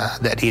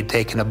that he had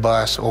taken a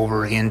bus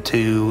over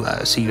into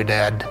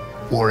Ciudad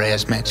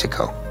Juarez,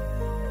 Mexico.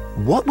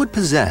 What would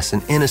possess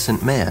an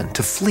innocent man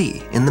to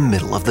flee in the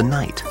middle of the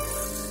night?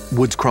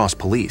 Woods Cross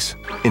police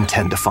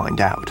intend to find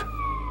out.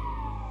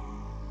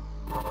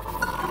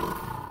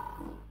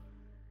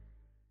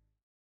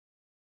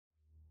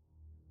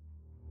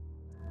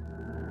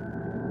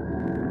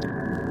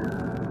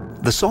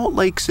 The Salt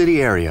Lake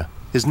City area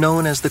is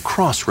known as the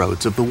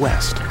Crossroads of the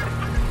West.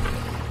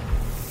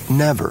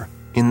 Never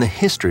in the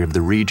history of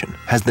the region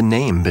has the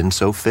name been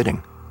so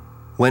fitting.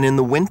 When in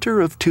the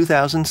winter of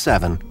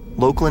 2007,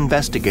 local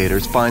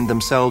investigators find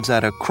themselves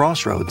at a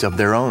crossroads of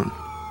their own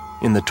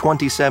in the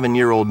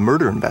 27-year-old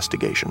murder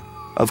investigation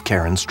of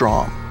Karen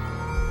Strom.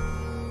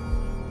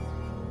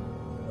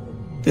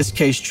 This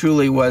case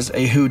truly was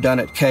a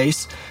whodunit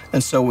case,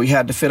 and so we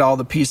had to fit all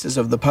the pieces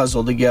of the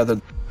puzzle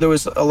together. There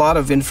was a lot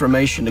of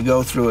information to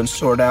go through and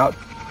sort out.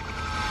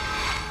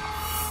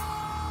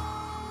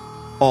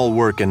 All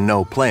work and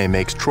no play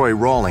makes Troy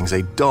Rawlings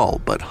a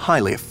dull but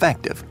highly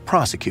effective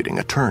prosecuting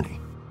attorney.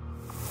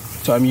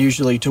 So I'm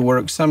usually to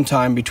work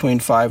sometime between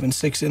 5 and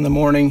 6 in the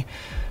morning.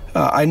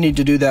 I need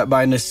to do that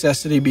by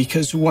necessity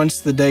because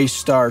once the day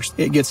starts,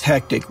 it gets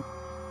hectic.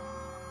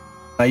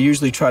 I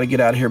usually try to get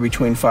out of here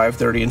between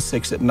 5:30 and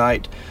 6 at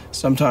night.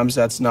 Sometimes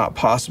that's not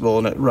possible,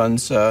 and it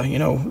runs,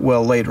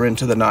 well later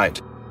into the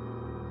night.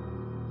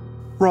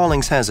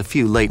 Rawlings has a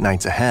few late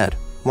nights ahead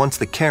once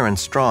the Karen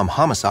Strom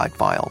homicide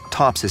file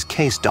tops his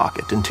case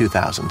docket in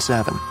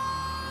 2007.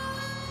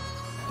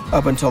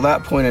 Up until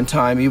that point in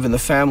time, even the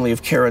family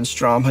of Karen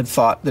Strom had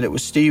thought that it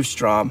was Steve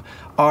Strom.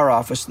 Our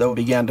office, though,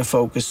 began to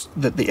focus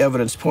that the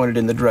evidence pointed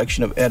in the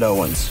direction of Ed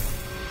Owens.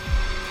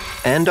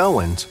 And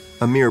Owens,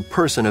 a mere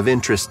person of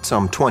interest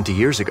some 20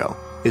 years ago,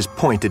 is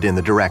pointed in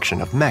the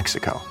direction of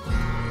Mexico.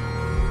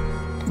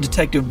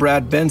 Detective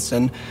Brad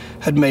Benson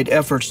had made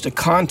efforts to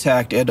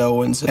contact Ed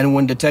Owens, and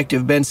when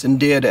Detective Benson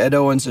did, Ed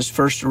Owens'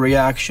 first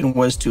reaction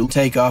was to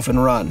take off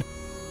and run.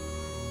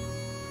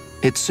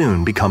 It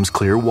soon becomes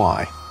clear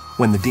why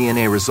when the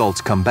DNA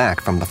results come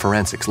back from the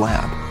forensics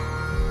lab.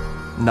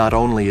 Not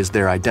only is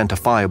there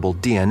identifiable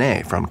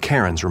DNA from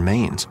Karen's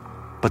remains,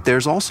 but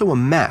there's also a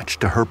match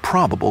to her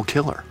probable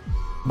killer.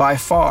 By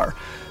far,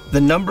 the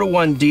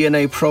 #1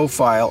 DNA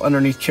profile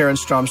underneath Karen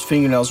Strom's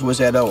fingernails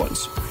was Ed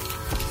Owens.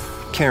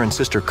 Karen's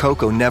sister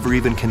Coco never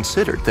even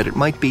considered that it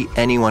might be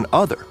anyone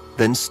other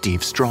than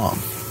Steve Strom.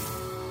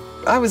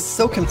 I was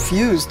so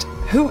confused.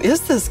 Who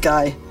is this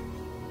guy?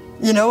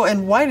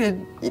 And why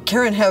did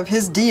Karen have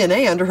his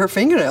DNA under her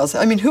fingernails?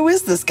 I mean, who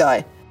is this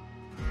guy?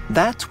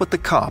 That's what the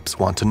cops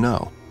want to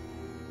know.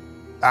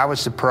 I was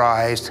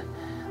surprised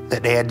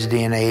that Ed's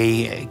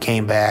DNA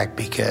came back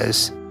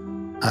because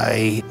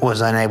I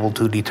was unable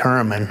to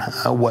determine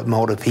what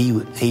motive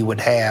he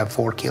would have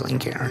for killing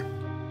Karen.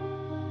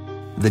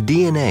 The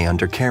DNA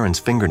under Karen's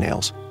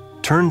fingernails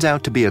turns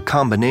out to be a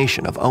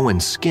combination of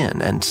Owen's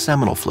skin and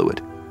seminal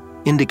fluid,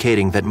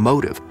 indicating that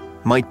motive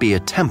might be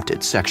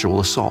attempted sexual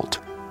assault.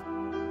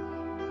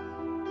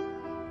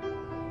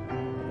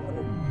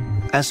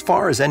 As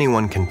far as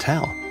anyone can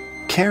tell,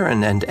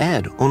 Karen and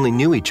Ed only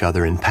knew each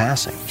other in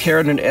passing.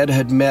 Karen and Ed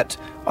had met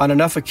on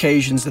enough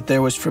occasions that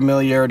there was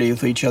familiarity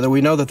with each other. We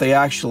know that they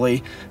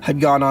actually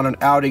had gone on an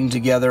outing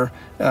together.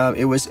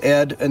 It was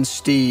Ed and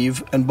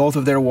Steve and both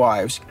of their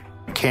wives.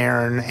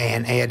 Karen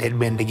and Ed had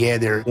been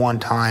together one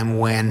time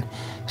when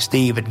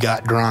Steve had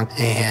got drunk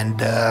and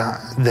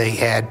they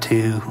had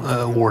to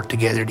work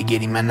together to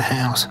get him in the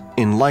house.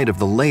 In light of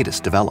the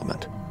latest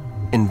development,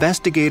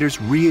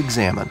 investigators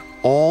re-examine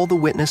all the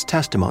witness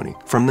testimony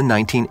from the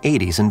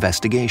 1980s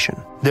investigation.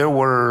 There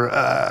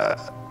were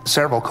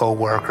several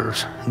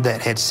co-workers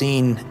that had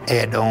seen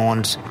Ed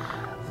Owens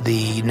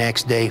the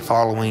next day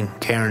following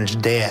Karen's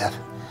death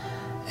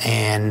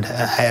and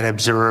had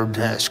observed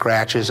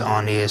scratches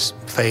on his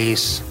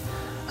face,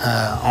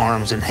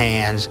 arms, and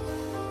hands.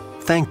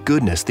 Thank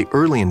goodness the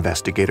early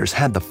investigators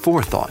had the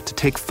forethought to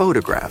take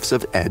photographs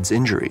of Ed's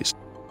injuries.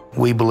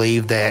 We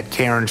believe that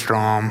Karen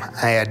Strom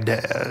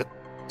had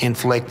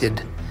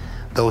inflicted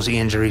those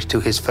injuries to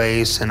his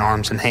face and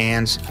arms and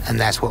hands, and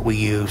that's what we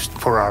used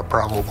for our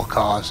probable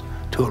cause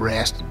to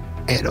arrest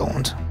Ed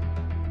Owens.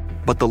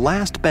 But the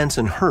last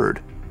Benson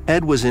heard,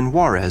 Ed was in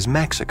Juarez,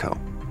 Mexico,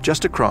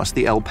 just across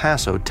the El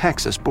Paso,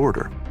 Texas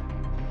border.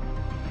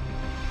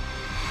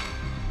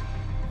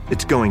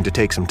 It's going to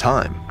take some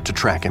time to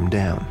track him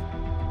down.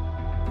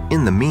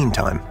 In the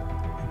meantime,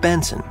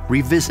 Benson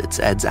revisits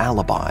Ed's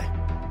alibi.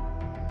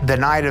 The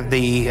night of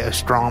the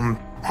Strom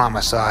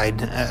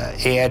homicide,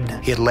 Ed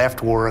had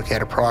left work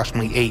at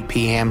approximately 8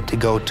 p.m. to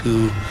go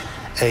to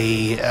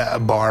a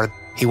bar.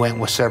 He went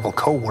with several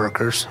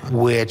co-workers,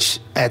 which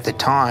at the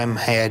time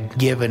had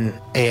given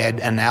Ed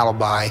an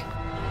alibi.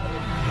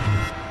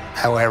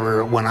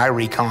 However, when I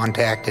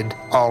recontacted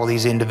all of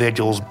these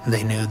individuals,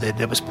 they knew that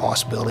there was a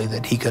possibility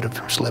that he could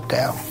have slipped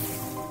out.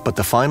 But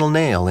the final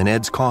nail in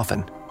Ed's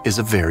coffin is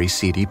a very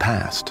seedy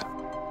past.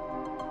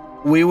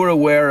 We were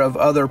aware of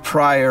other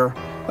prior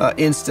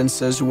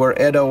instances where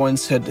Ed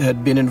Owens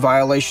had been in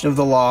violation of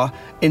the law,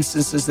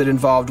 instances that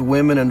involved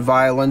women and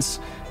violence,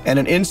 and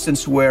an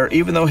instance where,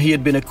 even though he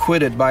had been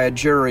acquitted by a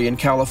jury in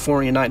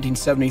California in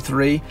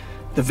 1973,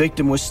 the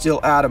victim was still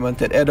adamant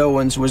that Ed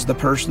Owens was the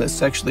person that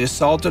sexually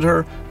assaulted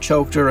her,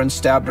 choked her, and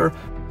stabbed her.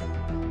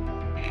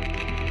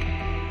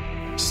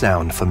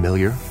 Sound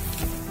familiar?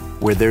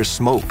 Where there's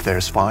smoke,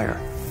 there's fire.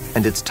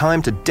 And it's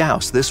time to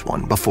douse this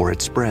one before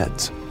it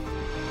spreads.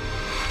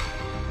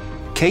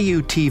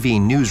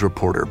 KUTV news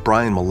reporter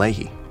Brian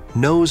Malahi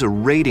knows a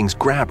ratings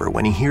grabber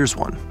when he hears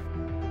one.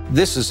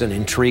 This is an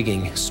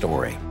intriguing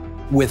story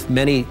with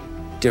many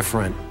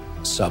different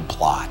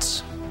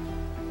subplots.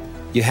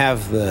 You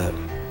have the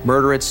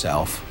murder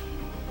itself.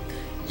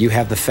 You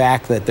have the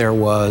fact that there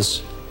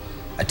was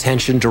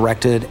attention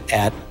directed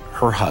at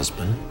her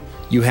husband.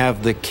 You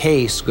have the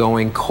case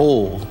going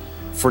cold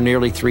for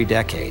nearly 3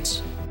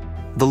 decades.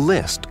 The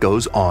list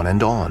goes on,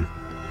 and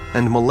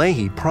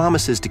Malahi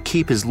promises to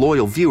keep his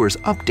loyal viewers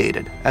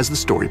updated as the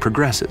story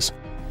progresses.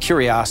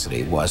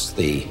 Curiosity was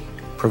the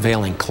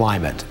prevailing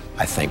climate,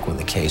 I think, when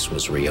the case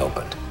was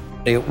reopened.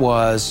 It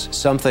was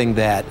something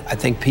that I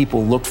think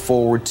people looked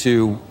forward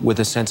to with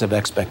a sense of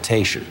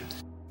expectation.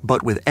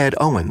 But with Ed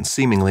Owens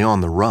seemingly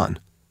on the run,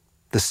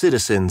 the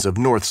citizens of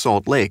North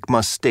Salt Lake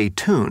must stay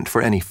tuned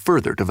for any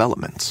further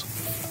developments.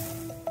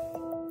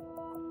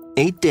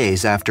 8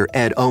 days after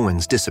Ed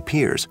Owens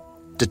disappears,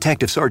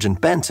 Detective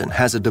Sergeant Benson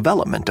has a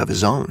development of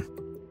his own.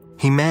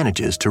 He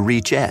manages to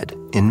reach Ed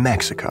in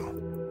Mexico.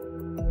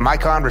 My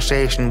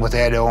conversation with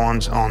Ed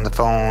Owens on the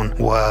phone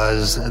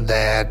was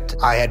that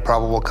I had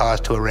probable cause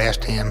to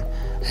arrest him,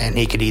 and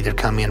he could either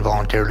come in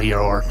voluntarily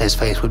or his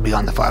face would be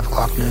on the 5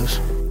 o'clock news.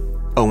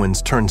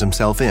 Owens turns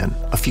himself in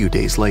a few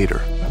days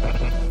later.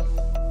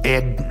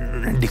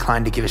 Ed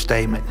declined to give a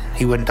statement.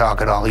 He wouldn't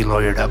talk at all. He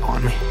lawyered up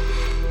on me.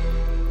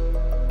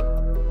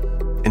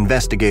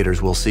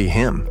 Investigators will see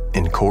him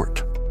in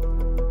court.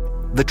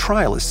 The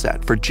trial is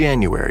set for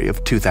January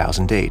of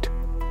 2008,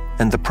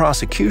 and the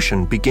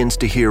prosecution begins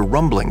to hear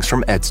rumblings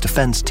from Ed's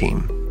defense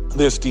team.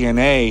 This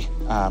DNA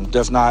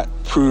does not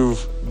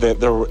prove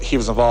that he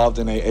was involved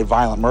in a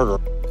violent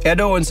murder. Ed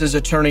Owens'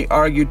 attorney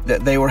argued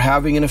that they were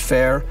having an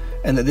affair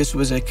and that this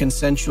was a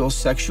consensual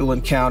sexual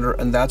encounter,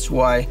 and that's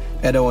why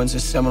Ed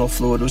Owens' seminal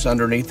fluid was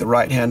underneath the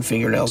right-hand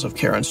fingernails of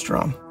Karen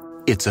Strom.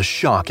 It's a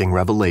shocking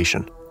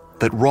revelation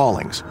that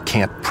Rawlings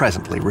can't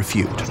presently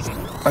refute.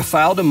 I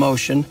filed a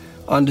motion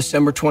on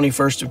December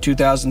 21st of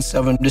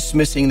 2007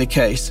 dismissing the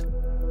case.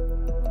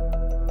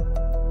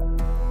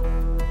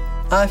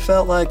 I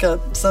felt like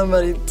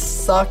somebody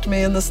socked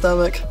me in the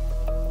stomach.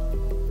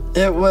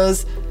 It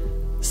was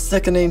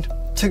sickening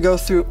to go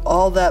through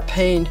all that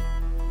pain.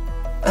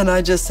 And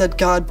I just said,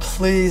 God,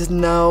 please,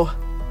 no.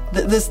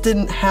 This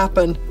didn't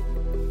happen.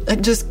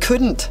 It just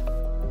couldn't.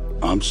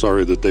 I'm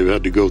sorry that they've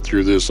had to go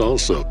through this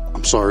also.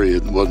 I'm sorry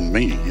it wasn't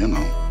me, you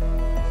know.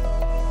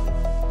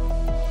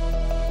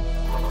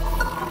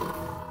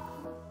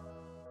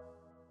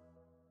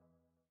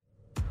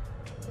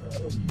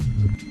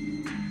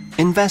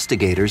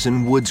 Investigators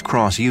in Woods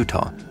Cross,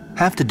 Utah,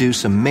 have to do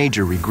some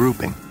major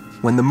regrouping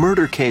when the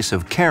murder case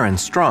of Karen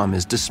Strom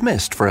is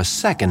dismissed for a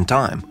second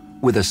time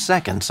with a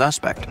second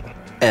suspect,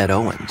 Ed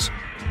Owens.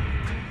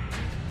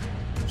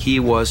 He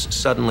was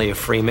suddenly a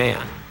free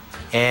man.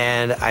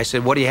 And I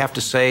said, what do you have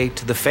to say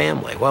to the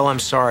family? Well, I'm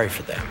sorry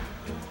for them.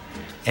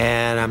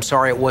 And I'm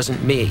sorry it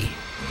wasn't me.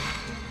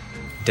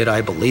 Did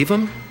I believe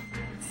him?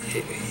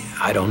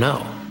 I don't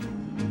know.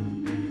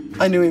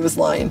 I knew he was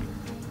lying.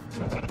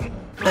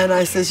 And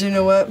I says, you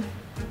know what?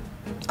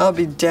 I'll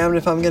be damned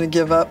if I'm going to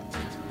give up.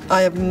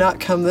 I have not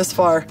come this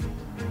far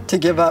to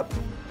give up.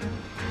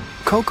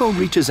 Coco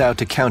reaches out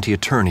to County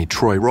Attorney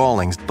Troy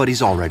Rawlings, but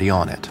he's already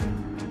on it.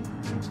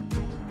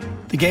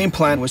 The game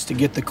plan was to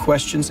get the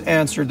questions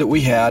answered that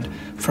we had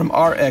from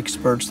our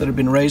experts that had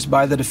been raised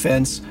by the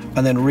defense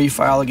and then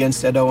refile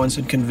against Ed Owens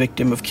and convict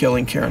him of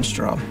killing Karen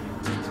Strom.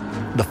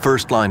 The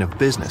first line of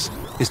business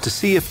is to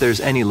see if there's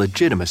any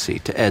legitimacy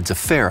to Ed's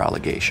affair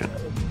allegation.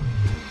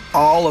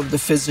 All of the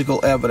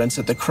physical evidence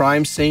at the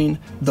crime scene,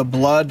 the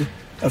blood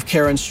of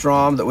Karen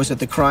Strom that was at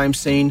the crime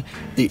scene,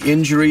 the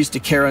injuries to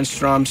Karen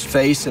Strom's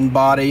face and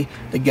body,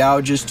 the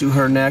gouges to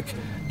her neck,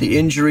 the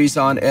injuries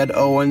on Ed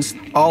Owens,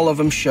 all of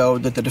them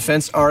showed that the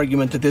defense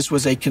argument that this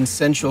was a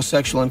consensual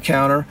sexual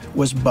encounter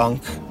was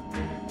bunk.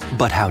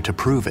 But how to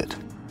prove it?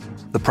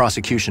 The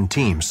prosecution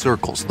team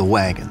circles the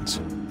wagons.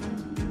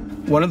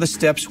 One of the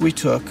steps we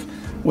took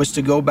was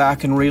to go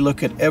back and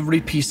relook at every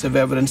piece of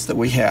evidence that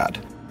we had.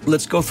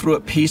 Let's go through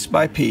it piece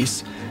by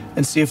piece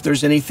and see if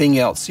there's anything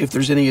else, see if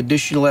there's any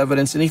additional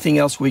evidence, anything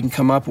else we can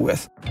come up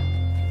with.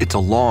 It's a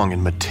long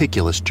and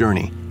meticulous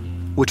journey,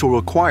 which will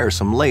require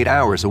some late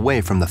hours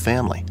away from the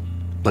family.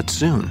 But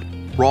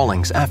soon,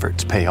 Rawlings'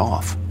 efforts pay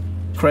off.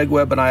 Craig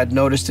Webb and I had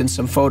noticed in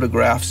some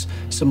photographs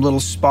some little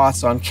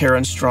spots on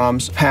Karen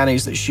Strom's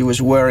panties that she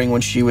was wearing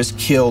when she was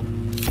killed.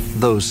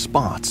 Those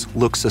spots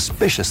look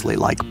suspiciously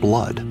like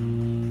blood.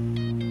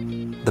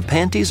 The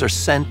panties are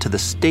sent to the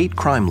state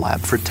crime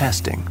lab for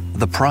testing.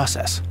 The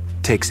process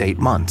takes 8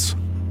 months.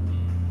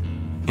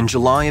 In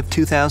July of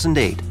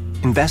 2008,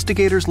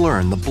 investigators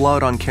learn the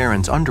blood on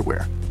Karen's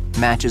underwear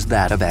matches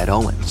that of Ed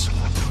Owens.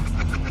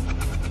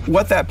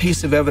 What that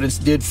piece of evidence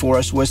did for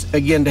us was,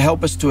 again, to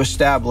help us to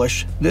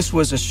establish this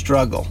was a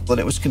struggle, and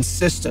it was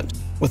consistent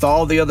with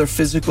all the other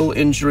physical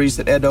injuries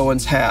that Ed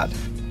Owens had.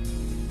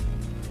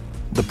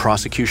 The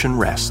prosecution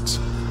rests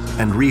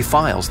and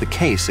refiles the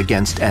case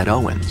against Ed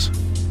Owens.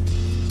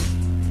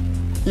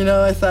 You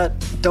know, I thought,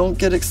 don't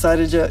get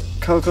excited yet,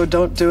 Coco.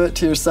 Don't do it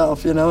to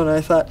yourself, you know? And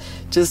I thought,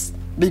 just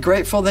be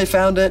grateful they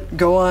found it.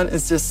 Go on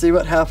and just see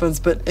what happens.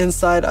 But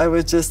inside, I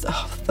was just,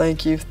 oh,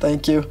 thank you,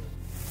 thank you.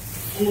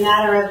 In the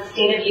matter of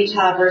State of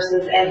Utah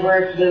versus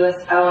Edward Lewis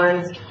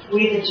Owens,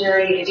 we, the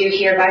jury, do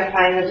hereby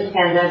find the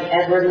defendant,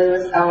 Edward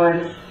Lewis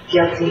Owens,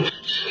 guilty.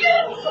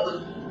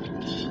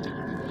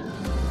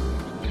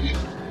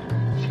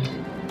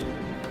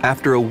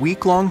 After a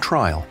week-long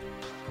trial,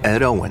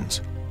 Ed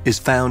Owens is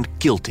found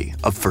guilty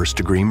of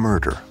first-degree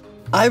murder.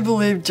 I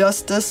believe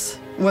justice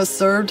was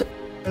served,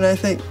 and I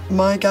think,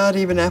 my God,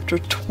 even after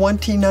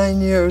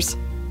 29 years,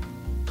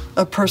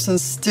 a person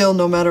still,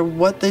 no matter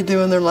what they do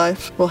in their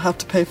life, will have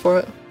to pay for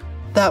it.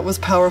 That was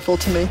powerful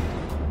to me.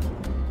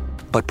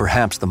 But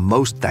perhaps the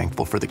most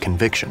thankful for the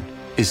conviction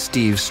is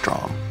Steve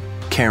Strom,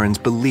 Karen's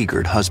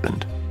beleaguered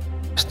husband.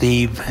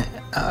 Steve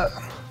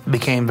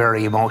became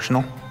very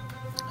emotional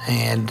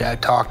and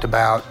talked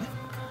about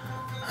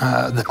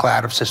the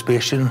cloud of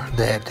suspicion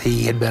that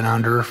he had been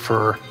under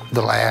for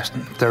the last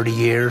 30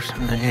 years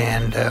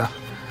and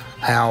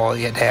how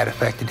it had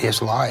affected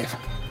his life.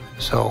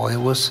 So it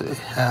was,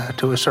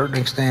 to a certain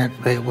extent,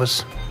 it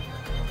was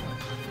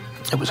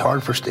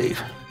hard for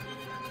Steve.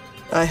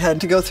 I had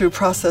to go through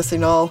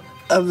processing all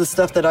of the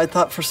stuff that I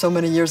thought for so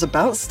many years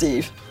about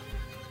Steve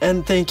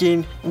and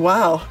thinking,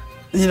 wow,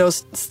 you know,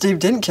 Steve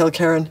didn't kill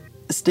Karen.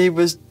 Steve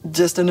was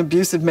just an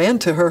abusive man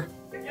to her.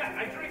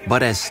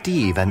 But as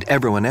Steve and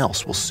everyone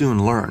else will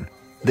soon learn,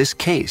 this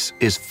case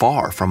is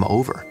far from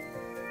over.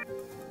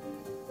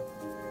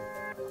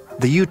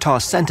 The Utah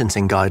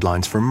sentencing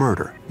guidelines for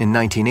murder in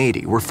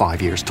 1980 were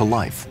 5 years to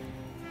life.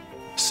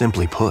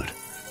 Simply put,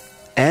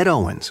 Ed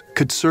Owens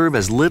could serve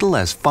as little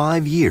as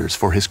 5 years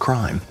for his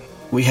crime.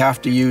 We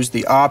have to use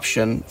the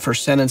option for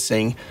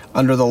sentencing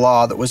under the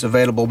law that was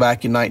available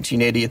back in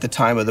 1980 at the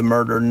time of the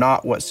murder,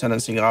 not what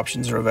sentencing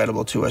options are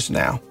available to us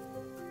now.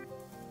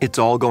 It's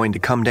all going to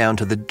come down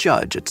to the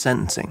judge at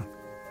sentencing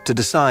to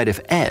decide if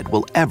Ed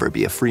will ever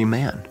be a free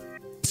man.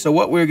 So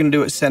what we're going to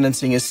do at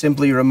sentencing is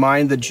simply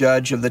remind the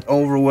judge of the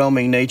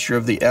overwhelming nature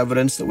of the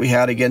evidence that we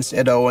had against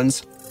Ed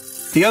Owens.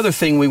 The other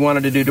thing we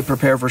wanted to do to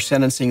prepare for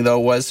sentencing, though,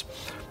 was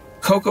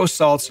Coco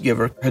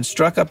Saltzgiver had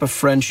struck up a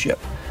friendship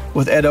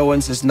with Ed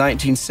Owens'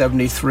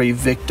 1973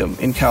 victim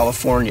in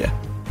California.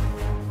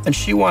 And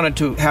she wanted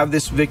to have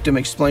this victim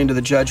explain to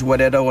the judge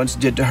what Ed Owens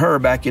did to her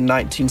back in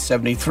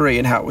 1973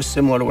 and how it was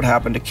similar to what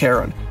happened to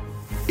Karen.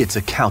 It's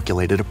a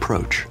calculated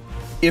approach.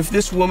 If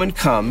this woman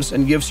comes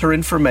and gives her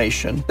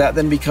information, that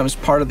then becomes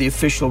part of the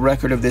official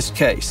record of this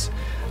case.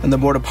 And the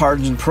Board of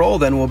Pardons and Parole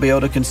then will be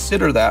able to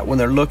consider that when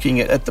they're looking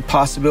at the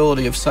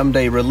possibility of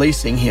someday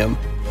releasing him.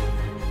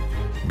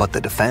 But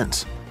the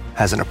defense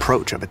has an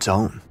approach of its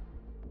own.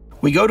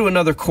 We go to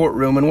another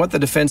courtroom, and what the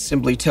defense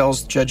simply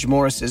tells Judge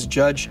Morris is,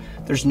 Judge,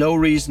 there's no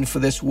reason for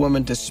this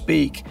woman to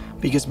speak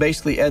because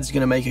basically Ed's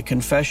going to make a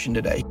confession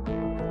today.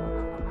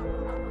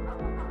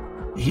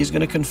 He's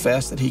going to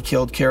confess that he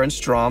killed Karen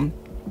Strom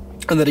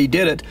and that he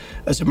did it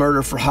as a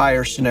murder for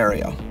hire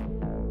scenario.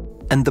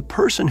 And the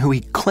person who he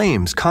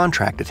claims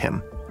contracted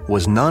him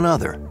was none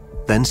other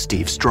than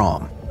Steve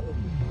Strom.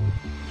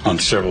 On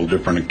several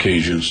different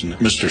occasions,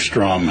 Mr.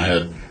 Strom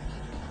had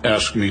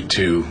asked me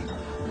to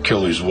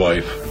kill his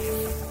wife.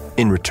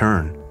 In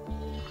return,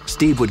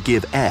 Steve would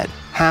give Ed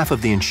half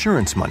of the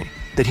insurance money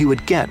that he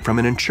would get from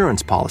an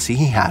insurance policy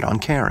he had on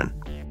Karen.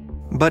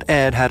 But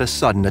Ed had a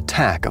sudden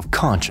attack of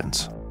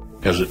conscience.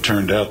 As it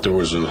turned out, there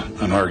was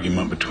an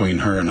argument between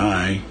her and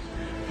I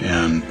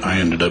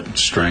ended up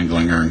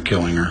strangling her and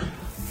killing her.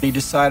 He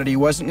decided he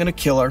wasn't going to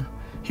kill her.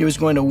 He was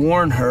going to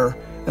warn her,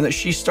 and that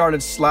she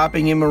started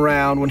slapping him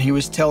around when he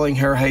was telling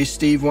her, hey,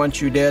 Steve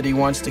wants you dead, he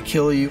wants to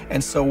kill you.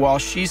 And so while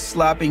she's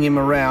slapping him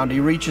around,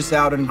 he reaches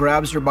out and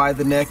grabs her by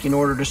the neck in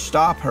order to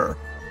stop her.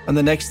 And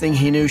the next thing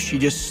he knew, she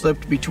just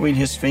slipped between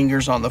his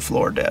fingers on the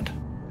floor dead.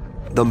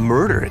 The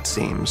murder, it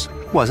seems,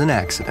 was an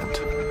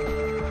accident.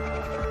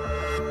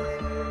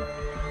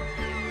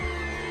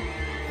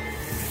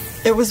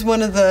 It was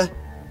one of the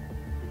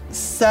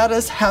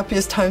saddest,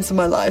 happiest times of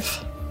my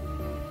life.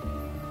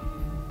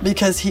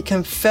 because he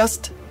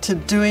confessed to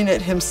doing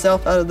it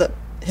himself out of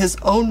his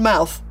own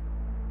mouth.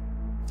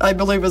 I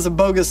believe it was a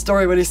bogus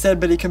story what he said,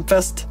 but he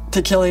confessed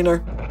to killing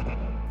her.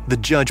 The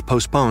judge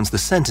postpones the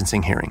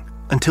sentencing hearing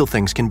until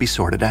things can be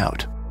sorted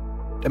out.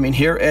 I mean,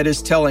 here Ed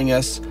is telling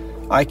us,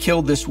 I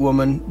killed this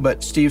woman,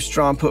 but Steve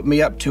Strom put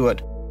me up to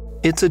it.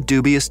 It's a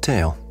dubious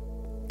tale,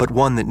 but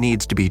one that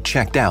needs to be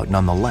checked out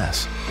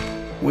nonetheless.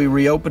 We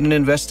reopened an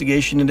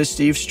investigation into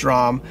Steve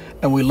Strom,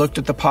 and we looked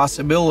at the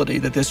possibility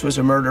that this was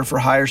a murder for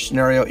hire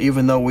scenario,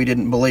 even though we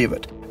didn't believe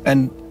it.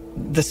 And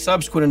the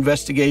subsequent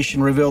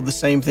investigation revealed the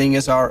same thing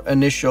as our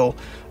initial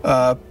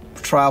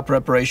trial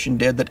preparation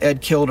did, that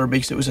Ed killed her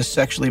because it was a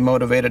sexually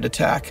motivated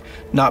attack,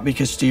 not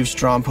because Steve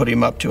Strom put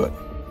him up to it.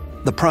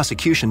 The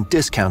prosecution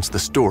discounts the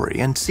story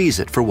and sees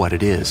it for what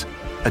it is,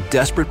 a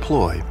desperate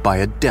ploy by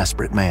a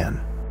desperate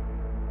man.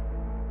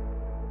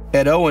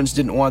 Ed Owens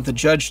didn't want the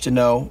judge to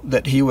know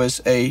that he was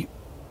a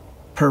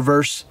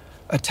perverse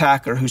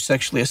attacker who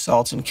sexually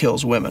assaults and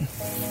kills women.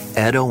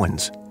 Ed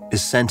Owens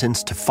is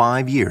sentenced to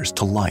 5 years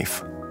to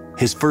life.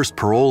 His first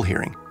parole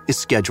hearing is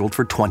scheduled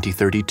for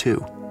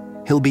 2032.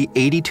 He'll be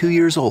 82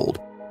 years old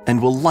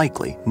and will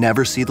likely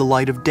never see the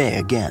light of day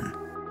again.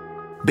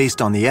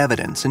 Based on the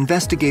evidence,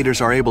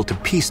 investigators are able to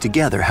piece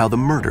together how the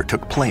murder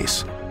took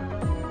place.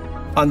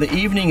 On the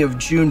evening of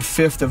June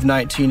 5th of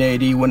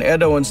 1980, when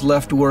Ed Owens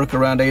left work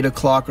around 8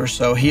 o'clock or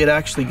so, he had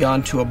actually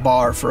gone to a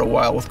bar for a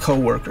while with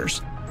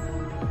co-workers.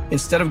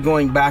 Instead of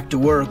going back to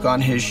work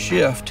on his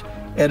shift,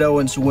 Ed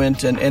Owens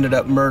went and ended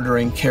up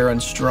murdering Karen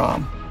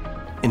Strom.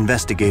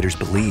 Investigators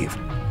believe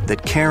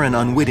that Karen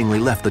unwittingly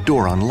left the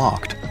door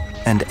unlocked,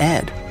 and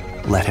Ed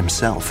let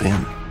himself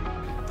in.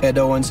 Ed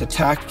Owens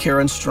attacked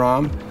Karen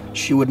Strom.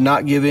 She would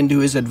not give in to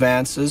his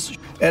advances.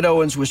 Ed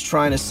Owens was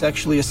trying to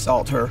sexually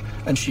assault her,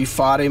 and she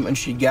fought him, and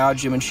she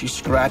gouged him, and she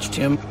scratched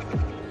him,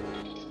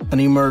 and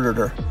he murdered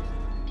her.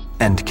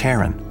 And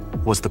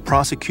Karen was the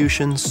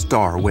prosecution's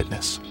star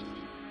witness.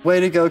 Way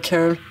to go,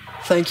 Karen.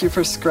 Thank you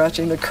for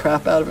scratching the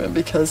crap out of him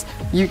because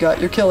you got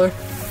your killer.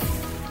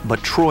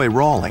 But Troy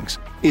Rawlings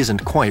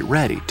isn't quite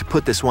ready to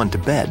put this one to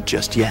bed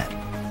just yet.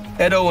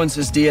 Ed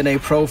Owens'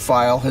 DNA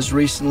profile has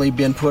recently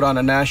been put on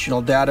a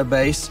national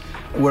database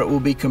where it will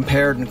be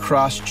compared and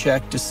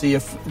cross-checked to see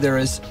if there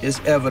is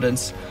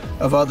evidence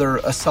of other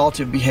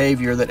assaultive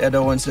behavior that Ed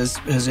Owens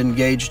has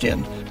engaged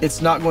in.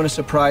 It's not going to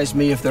surprise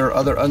me if there are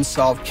other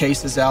unsolved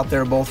cases out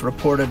there, both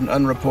reported and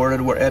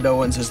unreported, where Ed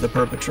Owens is the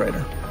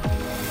perpetrator.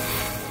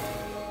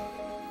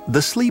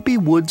 The sleepy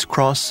Woods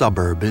Cross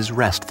suburb is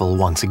restful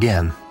once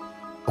again.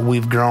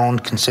 We've grown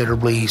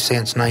considerably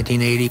since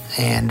 1980,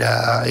 and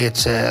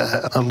it's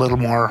a little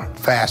more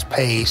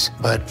fast-paced,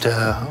 but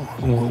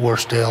we're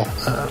still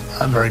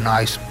a very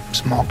nice,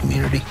 small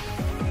community.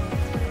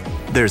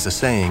 There's a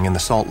saying in the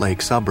Salt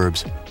Lake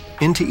suburbs,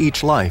 into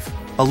each life,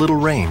 a little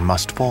rain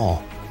must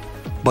fall.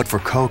 But for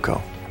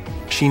Coco,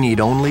 she need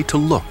only to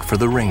look for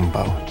the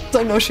rainbow.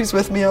 I know she's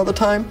with me all the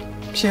time.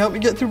 She helped me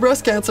get through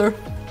breast cancer.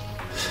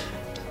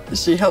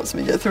 She helps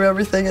me get through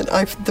everything, and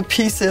the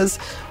piece is,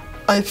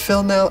 I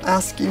feel now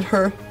asking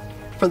her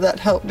for that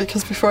help,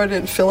 because before I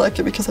didn't feel like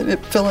it, because I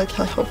didn't feel like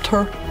I helped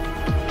her.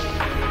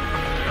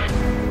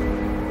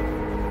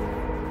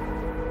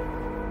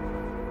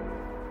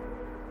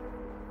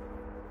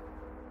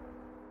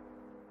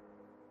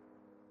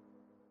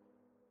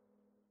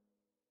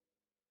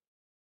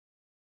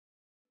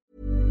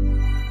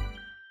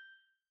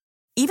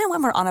 Even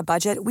when we're on a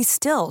budget, we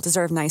still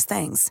deserve nice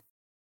things.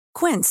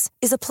 Quince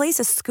is a place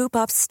to scoop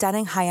up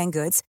stunning high-end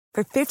goods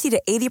for 50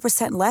 to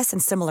 80% less than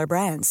similar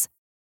brands.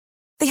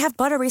 They have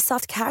buttery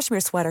soft cashmere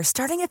sweaters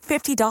starting at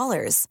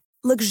 $50,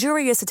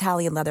 luxurious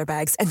Italian leather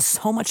bags, and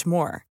so much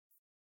more.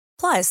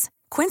 Plus,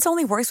 Quince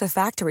only works with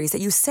factories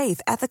that use safe,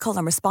 ethical,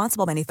 and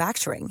responsible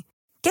manufacturing.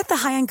 Get the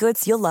high-end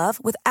goods you'll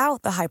love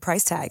without the high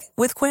price tag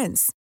with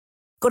Quince.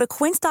 Go to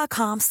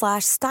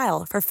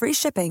quince.com/style for free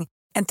shipping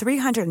and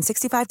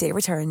 365-day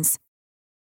returns.